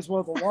Grant. He has one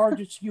of the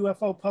largest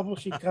UFO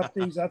publishing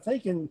companies, I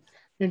think, in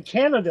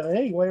Canada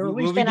anyway, or at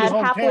least then I'd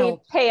happily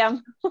pay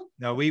him.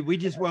 No, we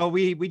just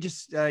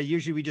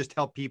usually we just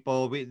help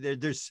people.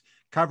 There's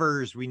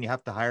covers we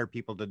have to hire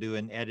people to do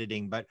in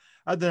editing, but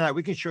other than that,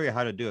 we can show you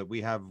how to do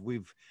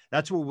it.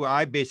 That's what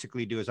I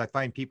basically do is I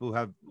find people who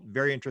have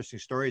very interesting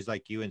stories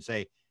like you and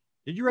say,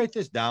 did you write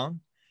this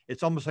down?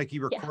 It's almost like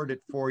you record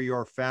it for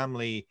your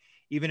family,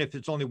 even if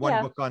it's only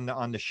one book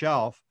on the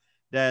shelf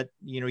that,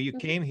 you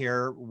came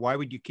here. Why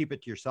would you keep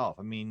it to yourself?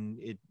 I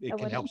mean, it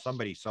can help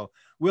somebody. So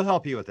we'll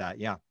help you with that.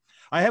 Yeah.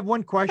 I have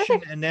one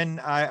question, and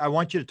then I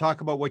want you to talk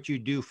about what you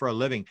do for a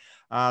living.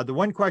 The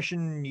one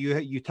question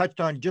you touched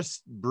on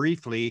just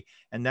briefly,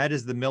 and that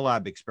is the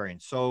MILAB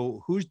experience.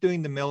 So who's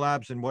doing the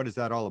MILABs and what is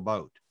that all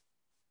about?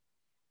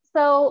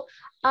 So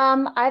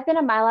I've been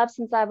a MILAB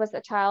since I was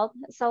a child.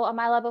 So a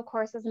MILAB, of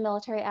course, is a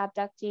military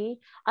abductee.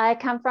 I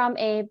come from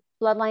a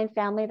bloodline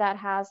family that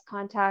has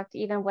contact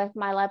even with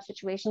MILAB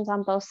situations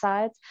on both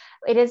sides.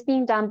 It is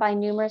being done by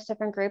numerous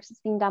different groups. It's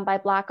being done by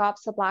Black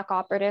Ops, so Black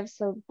operatives,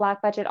 so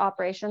Black budget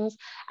operations,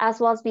 as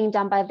well as being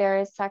done by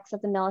various sects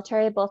of the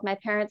military. Both my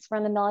parents were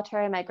in the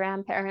military, my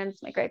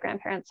grandparents, my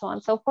great-grandparents, so on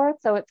and so forth.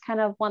 So it's kind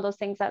of one of those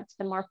things that's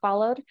been more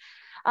followed,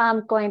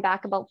 going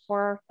back about 4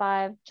 or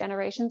 5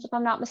 generations, if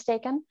I'm not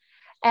mistaken.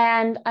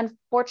 And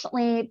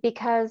unfortunately,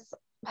 because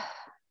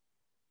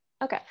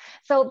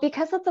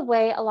of the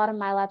way a lot of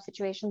MILAB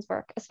situations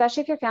work,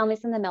 especially if your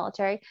family's in the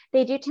military,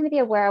 they do tend to be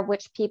aware of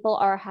which people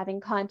are having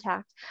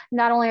contact.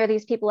 Not only are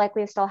these people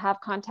likely to still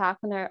have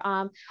contact when they're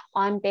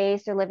on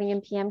base or living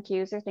in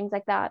PMQs or things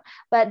like that,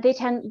 but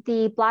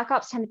the Black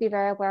Ops tend to be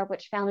very aware of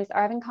which families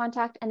are having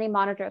contact, and they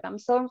monitor them.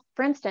 So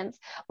for instance,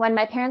 when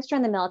my parents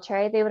joined the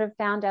military, they would have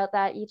found out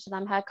that each of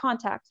them had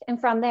contact. And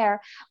from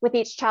there, with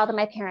each child that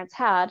my parents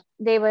had,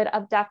 they would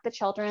abduct the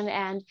children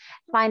and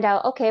find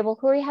out, okay, well,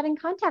 who are you having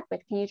contact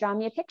with? Can you draw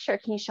me a picture?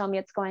 Can you show me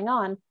what's going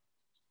on?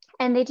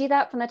 And they do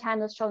that from the time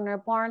those children are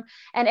born.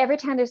 And every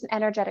time there's an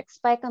energetic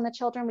spike on the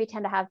children, we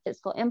tend to have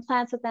physical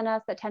implants within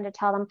us that tend to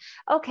tell them,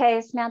 okay,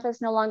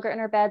 Samantha's no longer in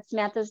her bed.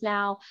 Samantha's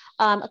now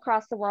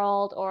across the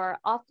world or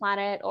off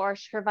planet, or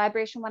her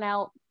vibration went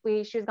out.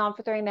 She was gone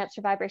for 30 minutes,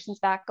 her vibration's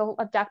back, go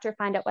abduct her,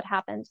 find out what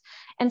happened.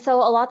 And so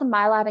a lot of the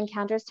MILAB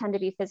encounters tend to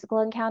be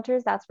physical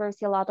encounters. That's where we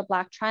see a lot of the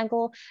black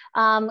triangle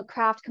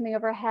craft coming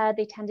overhead.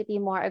 They tend to be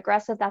more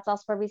aggressive. That's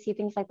also where we see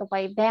things like the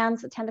white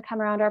vans that tend to come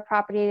around our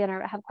property. And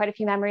I have quite a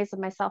few memories of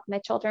myself and my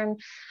children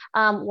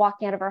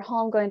walking out of our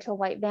home, going to a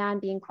white van,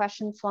 being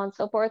questioned, so on and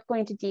so forth,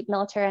 going to deep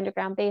military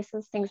underground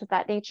bases, things of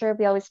that nature.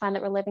 We always find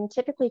that we're living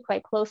typically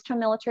quite close to a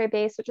military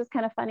base, which is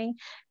kind of funny.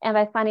 And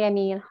by funny, I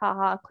mean,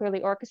 haha,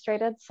 clearly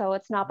orchestrated. So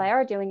it's not by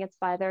our doing, it's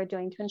by their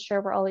doing, to ensure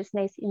we're always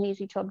nice and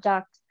easy to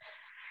abduct.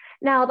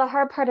 Now, the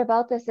hard part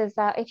about this is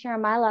that if you're a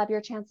MILAB,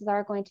 your chances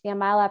are going to be a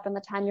MILAB from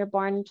the time you're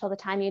born until the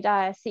time you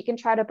die. So you can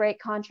try to break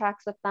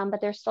contracts with them,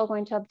 but they're still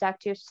going to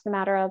abduct you. It's just a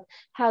matter of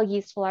how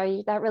useful are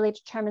you. That really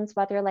determines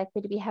whether you're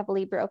likely to be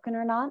heavily broken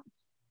or not.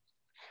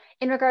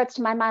 In regards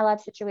to my MILAB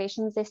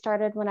situations, they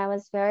started when I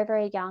was very,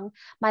 very young.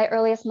 My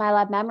earliest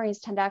MILAB memories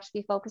tend to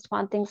actually be focused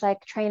on things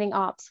like training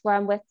ops, where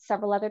I'm with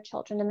several other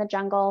children in the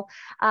jungle,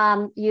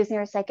 using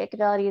our psychic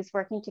abilities,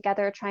 working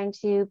together, trying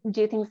to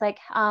do things like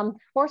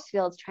force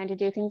fields, trying to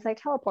do things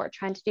like teleport,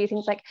 trying to do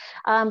things like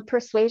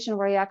persuasion,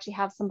 where you actually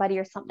have somebody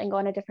or something go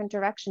in a different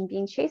direction,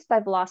 being chased by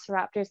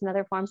velociraptors and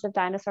other forms of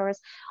dinosaurs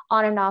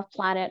on and off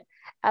planet.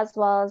 As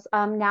well as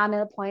now I'm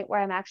at a point where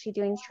I'm actually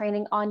doing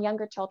training on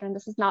younger children.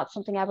 This is not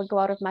something I would go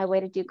out of my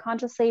way to do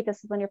consciously.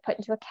 This is when you're put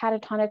into a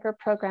catatonic or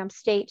programmed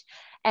state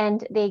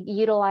and they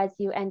utilize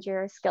you and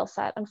your skill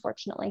set,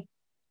 unfortunately,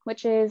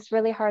 which is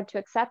really hard to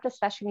accept,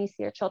 especially when you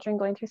see your children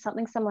going through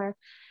something similar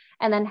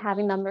and then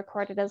having them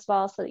recorded as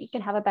well so that you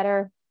can have a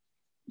better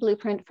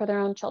blueprint for their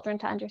own children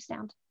to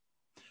understand.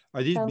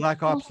 Are these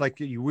Black Ops like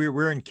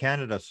we're in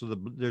Canada, so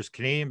there's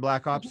Canadian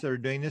Black Ops that are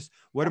doing this?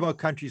 What about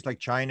countries like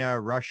China,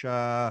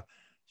 Russia,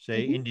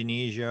 say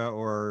Indonesia,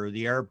 or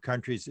the Arab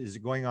countries? Is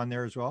it going on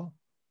there as well?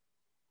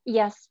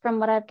 Yes, from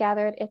what I've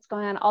gathered, it's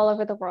going on all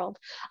over the world.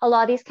 A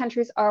lot of these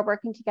countries are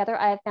working together.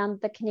 I have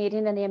found the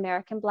Canadian and the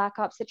American Black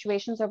Ops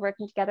situations are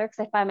working together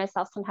because I find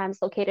myself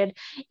sometimes located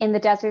in the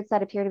deserts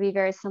that appear to be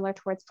very similar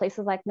towards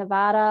places like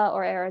Nevada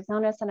or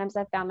Arizona. Sometimes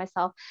I've found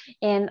myself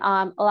in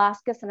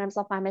Alaska. Sometimes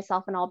I'll find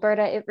myself in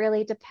Alberta. It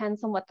really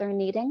depends on what they're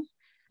needing.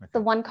 Okay.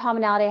 The one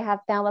commonality I have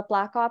found with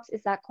Black Ops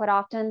is that quite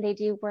often they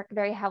do work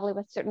very heavily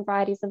with certain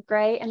varieties of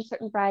gray and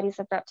certain varieties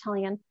of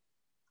reptilian.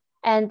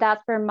 And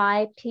that's where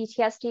my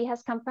PTSD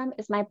has come from,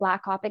 is my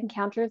Black Op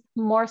encounters,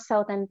 more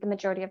so than the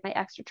majority of my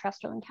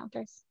extraterrestrial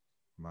encounters.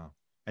 Wow.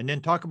 And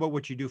then talk about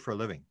what you do for a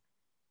living.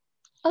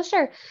 Oh,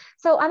 sure.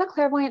 So I'm a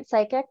clairvoyant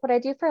psychic. What I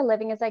do for a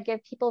living is I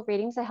give people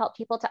readings. I help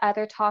people to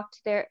either talk to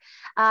their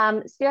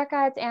spirit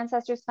guides,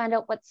 ancestors, find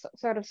out what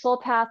sort of soul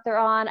path they're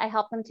on. I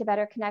help them to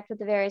better connect with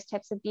the various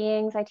types of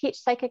beings. I teach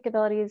psychic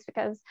abilities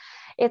because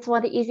it's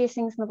one of the easiest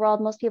things in the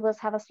world. Most people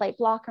just have a slight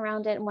block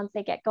around it. And once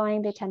they get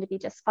going, they tend to be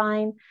just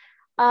fine.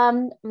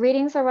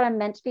 Readings are what I'm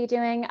meant to be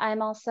doing.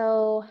 I'm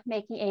also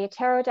making a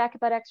tarot deck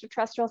about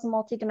extraterrestrials and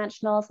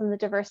multidimensionals and the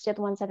diversity of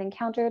the ones I've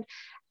encountered,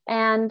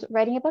 and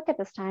writing a book at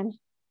this time.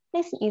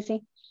 Nice and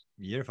easy.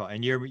 Beautiful.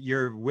 And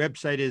your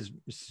website is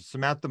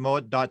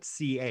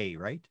samanthamowat.ca,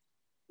 right?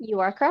 You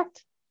are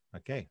correct.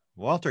 Okay.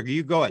 Walter,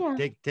 you go it.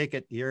 Yeah. Take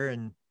it here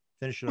and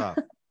finish it off.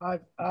 I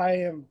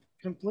am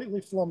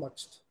completely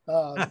flummoxed.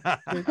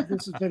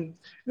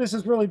 This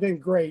has really been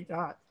great.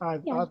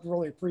 I've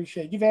really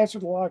appreciated. You've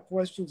answered a lot of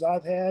questions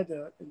I've had.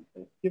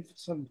 Give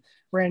some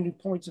brand new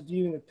points of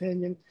view and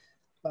opinion.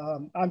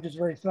 I'm just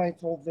very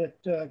thankful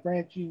that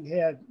Grant, you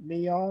had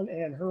me on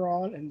and her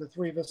on, and the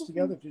three of us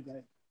together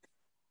today.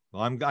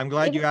 Well, I'm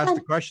glad you asked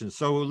the question.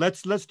 So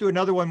let's do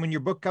another one when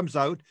your book comes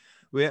out.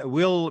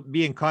 We'll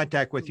be in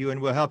contact with you,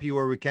 and we'll help you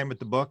where we can with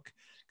the book,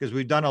 because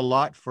we've done a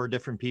lot for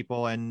different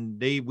people,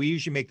 and we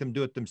usually make them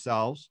do it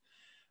themselves.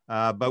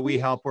 But we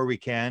help where we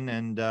can.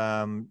 And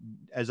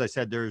as I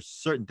said, there's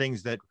certain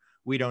things that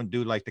we don't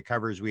do, like the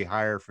covers. We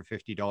hire for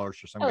 $50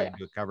 for somebody to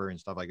do a cover and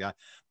stuff like that.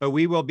 But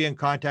we will be in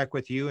contact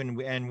with you.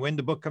 And when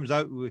the book comes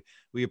out,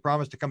 we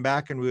promise to come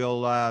back and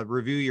we'll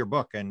review your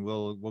book, and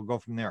we'll go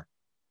from there.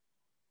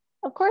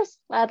 Of course.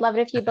 I'd love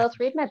it if you both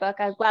read my book.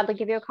 I'd gladly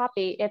give you a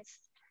copy.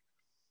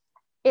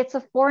 It's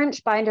a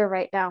 4-inch binder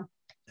right now.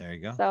 There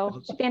you go.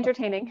 So it's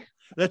entertaining.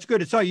 That's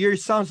good. It's all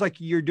sounds like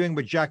you're doing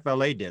what Jacques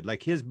Vallée did.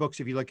 Like his books,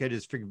 if you look at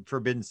his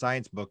Forbidden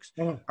Science books,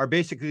 are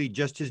basically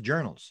just his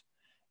journals.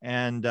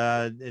 And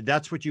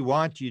that's what you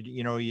want.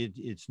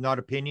 It's not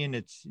opinion.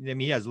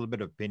 He has a little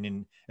bit of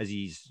opinion as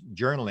he's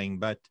journaling,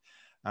 but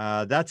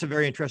that's a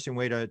very interesting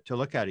way to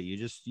look at it.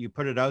 You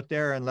put it out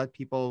there and let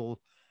people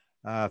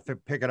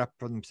pick it up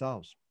for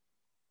themselves.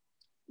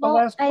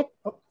 Well,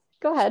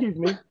 go ahead. Excuse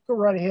me. Go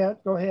right ahead.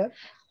 Go ahead.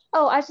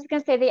 Oh, I was just going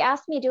to say, they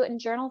asked me to do it in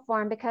journal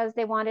form because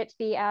they want it to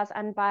be as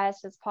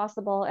unbiased as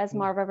possible, as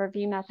more of a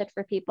review method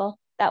for people.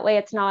 That way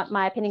it's not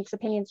my opinions.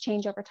 Opinions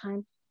change over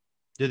time.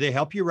 Do they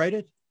help you write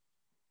it?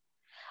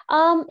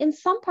 In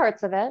some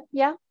parts of it,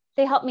 yeah.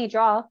 They help me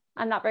draw.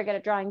 I'm not very good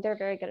at drawing. They're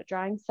very good at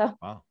drawing. So.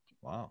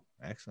 Wow.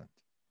 Excellent.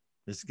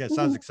 This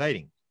sounds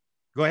exciting.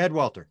 Go ahead,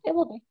 Walter. It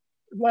will be.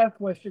 Last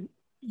question.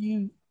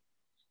 You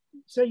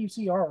say you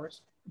see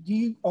auras. Do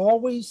you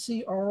always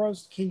see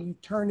auras? Can you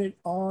turn it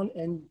on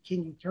and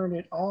can you turn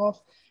it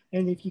off?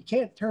 And if you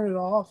can't turn it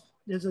off,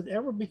 does it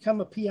ever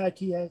become a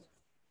PITA?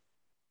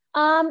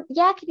 Yeah,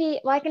 it could be.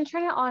 Well, I can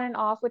turn it on and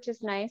off, which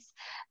is nice.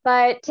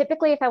 But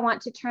typically, if I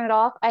want to turn it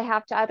off, I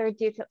have to either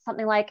do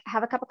something like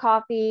have a cup of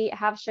coffee,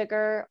 have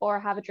sugar, or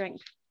have a drink.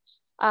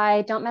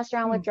 I don't mess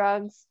around with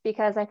drugs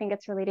because I think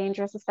it's really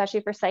dangerous, especially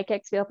for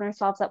psychics. We open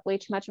ourselves up way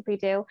too much if we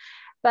do.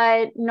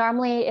 But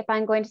normally, if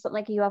I'm going to something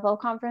like a UFO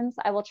conference,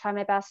 I will try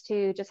my best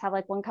to just have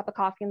like 1 cup of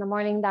coffee in the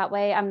morning. That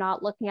way I'm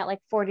not looking at like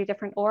 40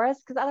 different auras,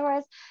 because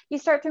otherwise you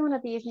start doing one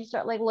of these and you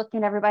start like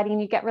looking at everybody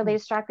and you get really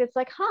distracted. It's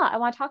like, I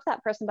want to talk to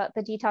that person about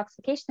the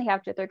detoxification they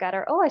have to their gut,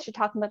 or, oh, I should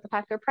talk to them about the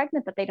fact they're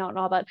pregnant that they don't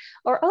know about,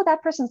 or, oh,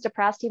 that person's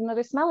depressed even though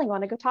they're smelling, I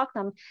want to go talk to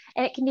them.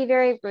 And it can be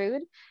very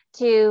rude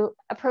to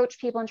approach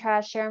people and try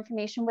to share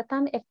information with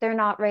them if they're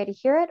not ready to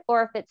hear it,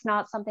 or if it's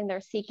not something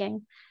they're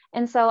seeking.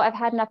 And so I've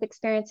had enough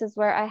experiences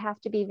where I have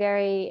to be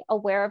very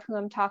aware of who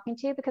I'm talking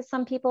to, because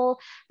some people,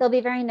 they'll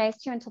be very nice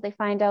to you until they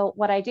find out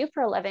what I do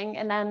for a living.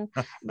 And then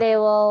they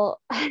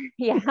will,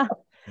 they're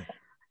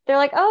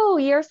like, oh,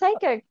 you're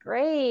psychic.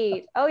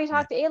 Great. Oh, you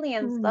talk to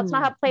aliens. That's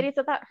not how Pleiades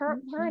at that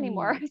her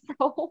anymore.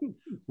 So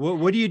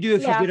what do you do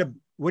if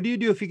what do you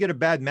do if you get a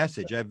bad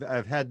message?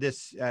 I've had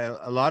this,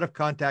 a lot of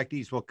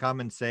contactees will come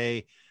and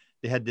say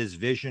they had this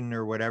vision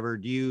or whatever.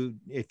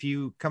 If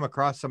you come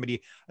across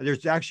somebody,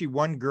 there's actually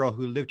one girl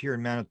who lived here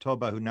in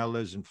Manitoba who now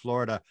lives in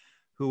Florida,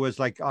 who was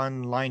like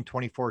online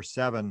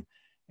 24/7.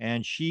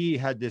 And she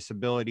had this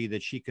ability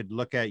that she could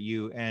look at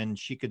you and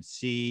she could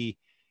see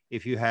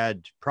if you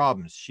had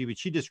problems. She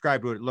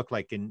described what it looked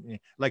like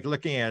like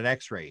looking at an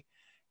x-ray.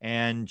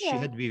 And she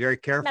had to be very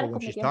careful when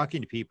she's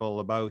talking to people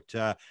about,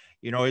 is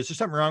there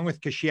something wrong with,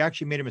 because she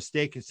actually made a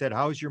mistake and said,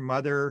 how's your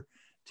mother,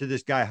 to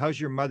this guy, how's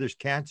your mother's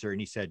cancer? And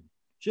he said,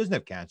 she doesn't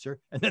have cancer.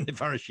 And then they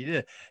found out she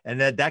did. And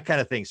that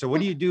kind of thing. So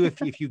what do you do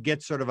if you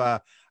get sort of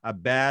a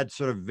bad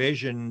sort of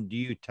vision? Do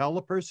you tell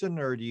the person,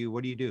 or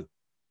what do you do?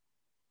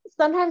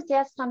 Sometimes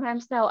yes,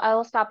 sometimes no. I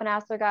will stop and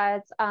ask their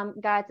guides,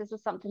 guides, this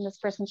is something this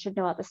person should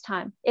know at this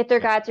time. If their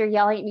guides are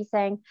yelling at me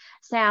saying,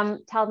 Sam,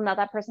 tell them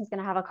that person's going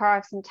to have a car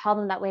accident, tell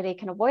them that way they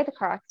can avoid the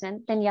car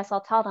accident, then yes,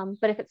 I'll tell them.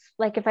 But if it's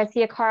like, if I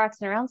see a car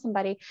accident around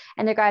somebody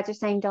and their guides are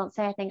saying, don't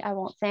say anything, I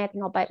won't say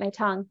anything. I'll bite my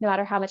tongue, no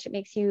matter how much it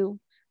makes you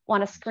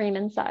want to scream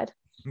inside.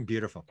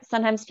 Beautiful.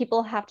 Sometimes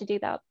people have to do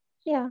that.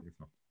 Yeah.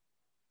 Beautiful.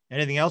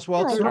 Anything else,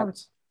 Walter? Like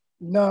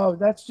no,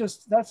 that's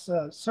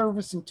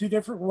service in 2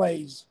 different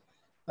ways.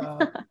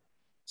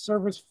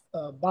 Service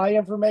by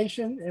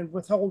information and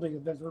withholding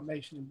of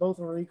information, and both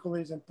are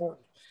equally as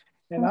important.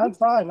 And I'm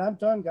fine. I'm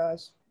done,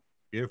 guys.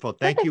 Beautiful.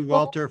 Thank you,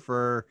 Walter,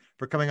 for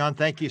coming on.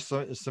 Thank you,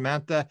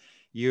 Samantha.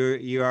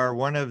 You are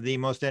one of the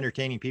most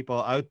entertaining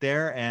people out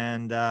there,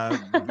 and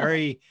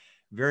very,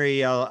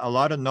 very a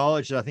lot of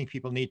knowledge that I think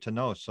people need to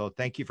know. So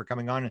thank you for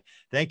coming on.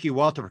 Thank you,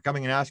 Walter, for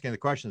coming and asking the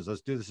questions.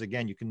 Let's do this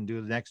again. You can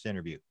do the next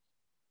interview.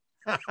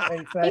 Hey,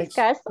 Thanks,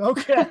 guys.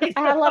 Okay. I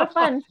had a lot of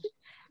fun.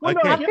 When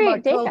Okay. do I Have a get my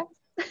great day,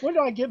 guys. when do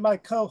I get my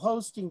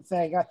co-hosting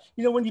thing?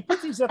 When you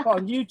put these up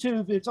on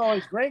YouTube, it's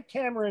always Grant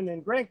Cameron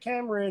and Grant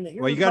Cameron. Here's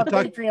Well, you my got to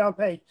talk. Patreon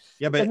page.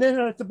 Yeah, but And then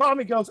at the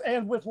bottom it goes,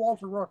 and with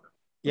Walter Rucker.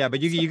 yeah,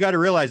 but you got to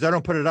realize I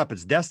don't put it up.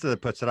 It's Desta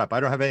that puts it up. I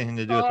don't have anything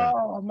to do with it.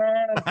 Oh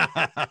man,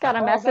 Got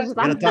a message.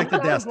 Gotta talk to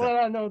I'm Desta.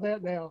 glad I know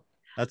that now.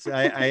 That's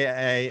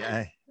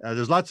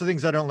there's lots of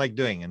things I don't like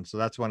doing, and so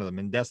that's one of them.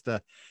 And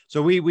Desta,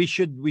 so we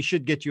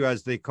should get you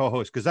as the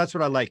co-host, because that's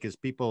what I like, is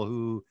people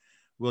who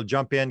will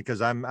jump in, because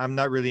I'm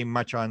not really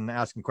much on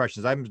asking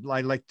questions. I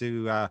like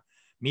to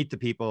meet the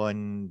people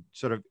and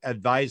sort of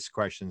advise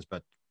questions.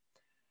 But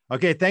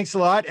okay, thanks a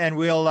lot, and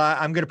we'll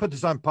I'm going to put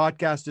this on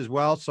podcast as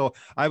well. So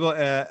I will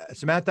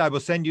Samantha, I will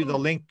send you the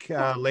link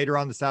later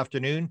on this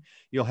afternoon.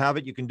 You'll have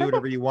it. You can do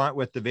whatever you want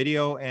with the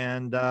video,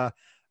 and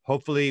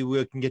hopefully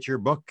we can get your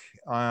book,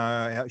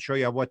 show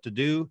you what to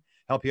do,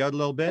 help you out a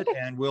little bit,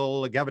 and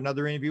we'll have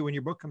another interview when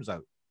your book comes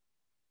out.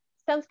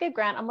 Sounds good,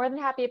 Grant. I'm more than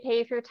happy to pay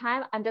you for your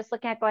time. I'm just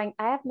looking at going,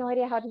 I have no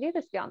idea how to do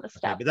this beyond this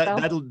stuff. But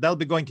that'll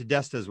be going to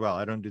Desta as well.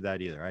 I don't do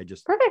that either. I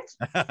just Perfect.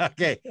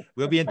 Okay,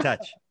 we'll be in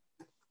touch.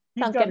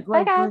 He's Sounds got good. a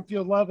great Bye, guys. group.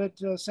 You'll love it,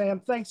 Sam.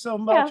 Thanks so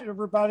much,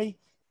 everybody,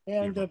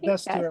 and Beautiful.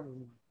 best to Thanks, guys.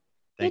 everyone.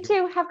 You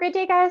too. Have a great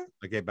day, guys.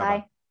 Okay, bye-bye.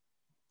 Bye.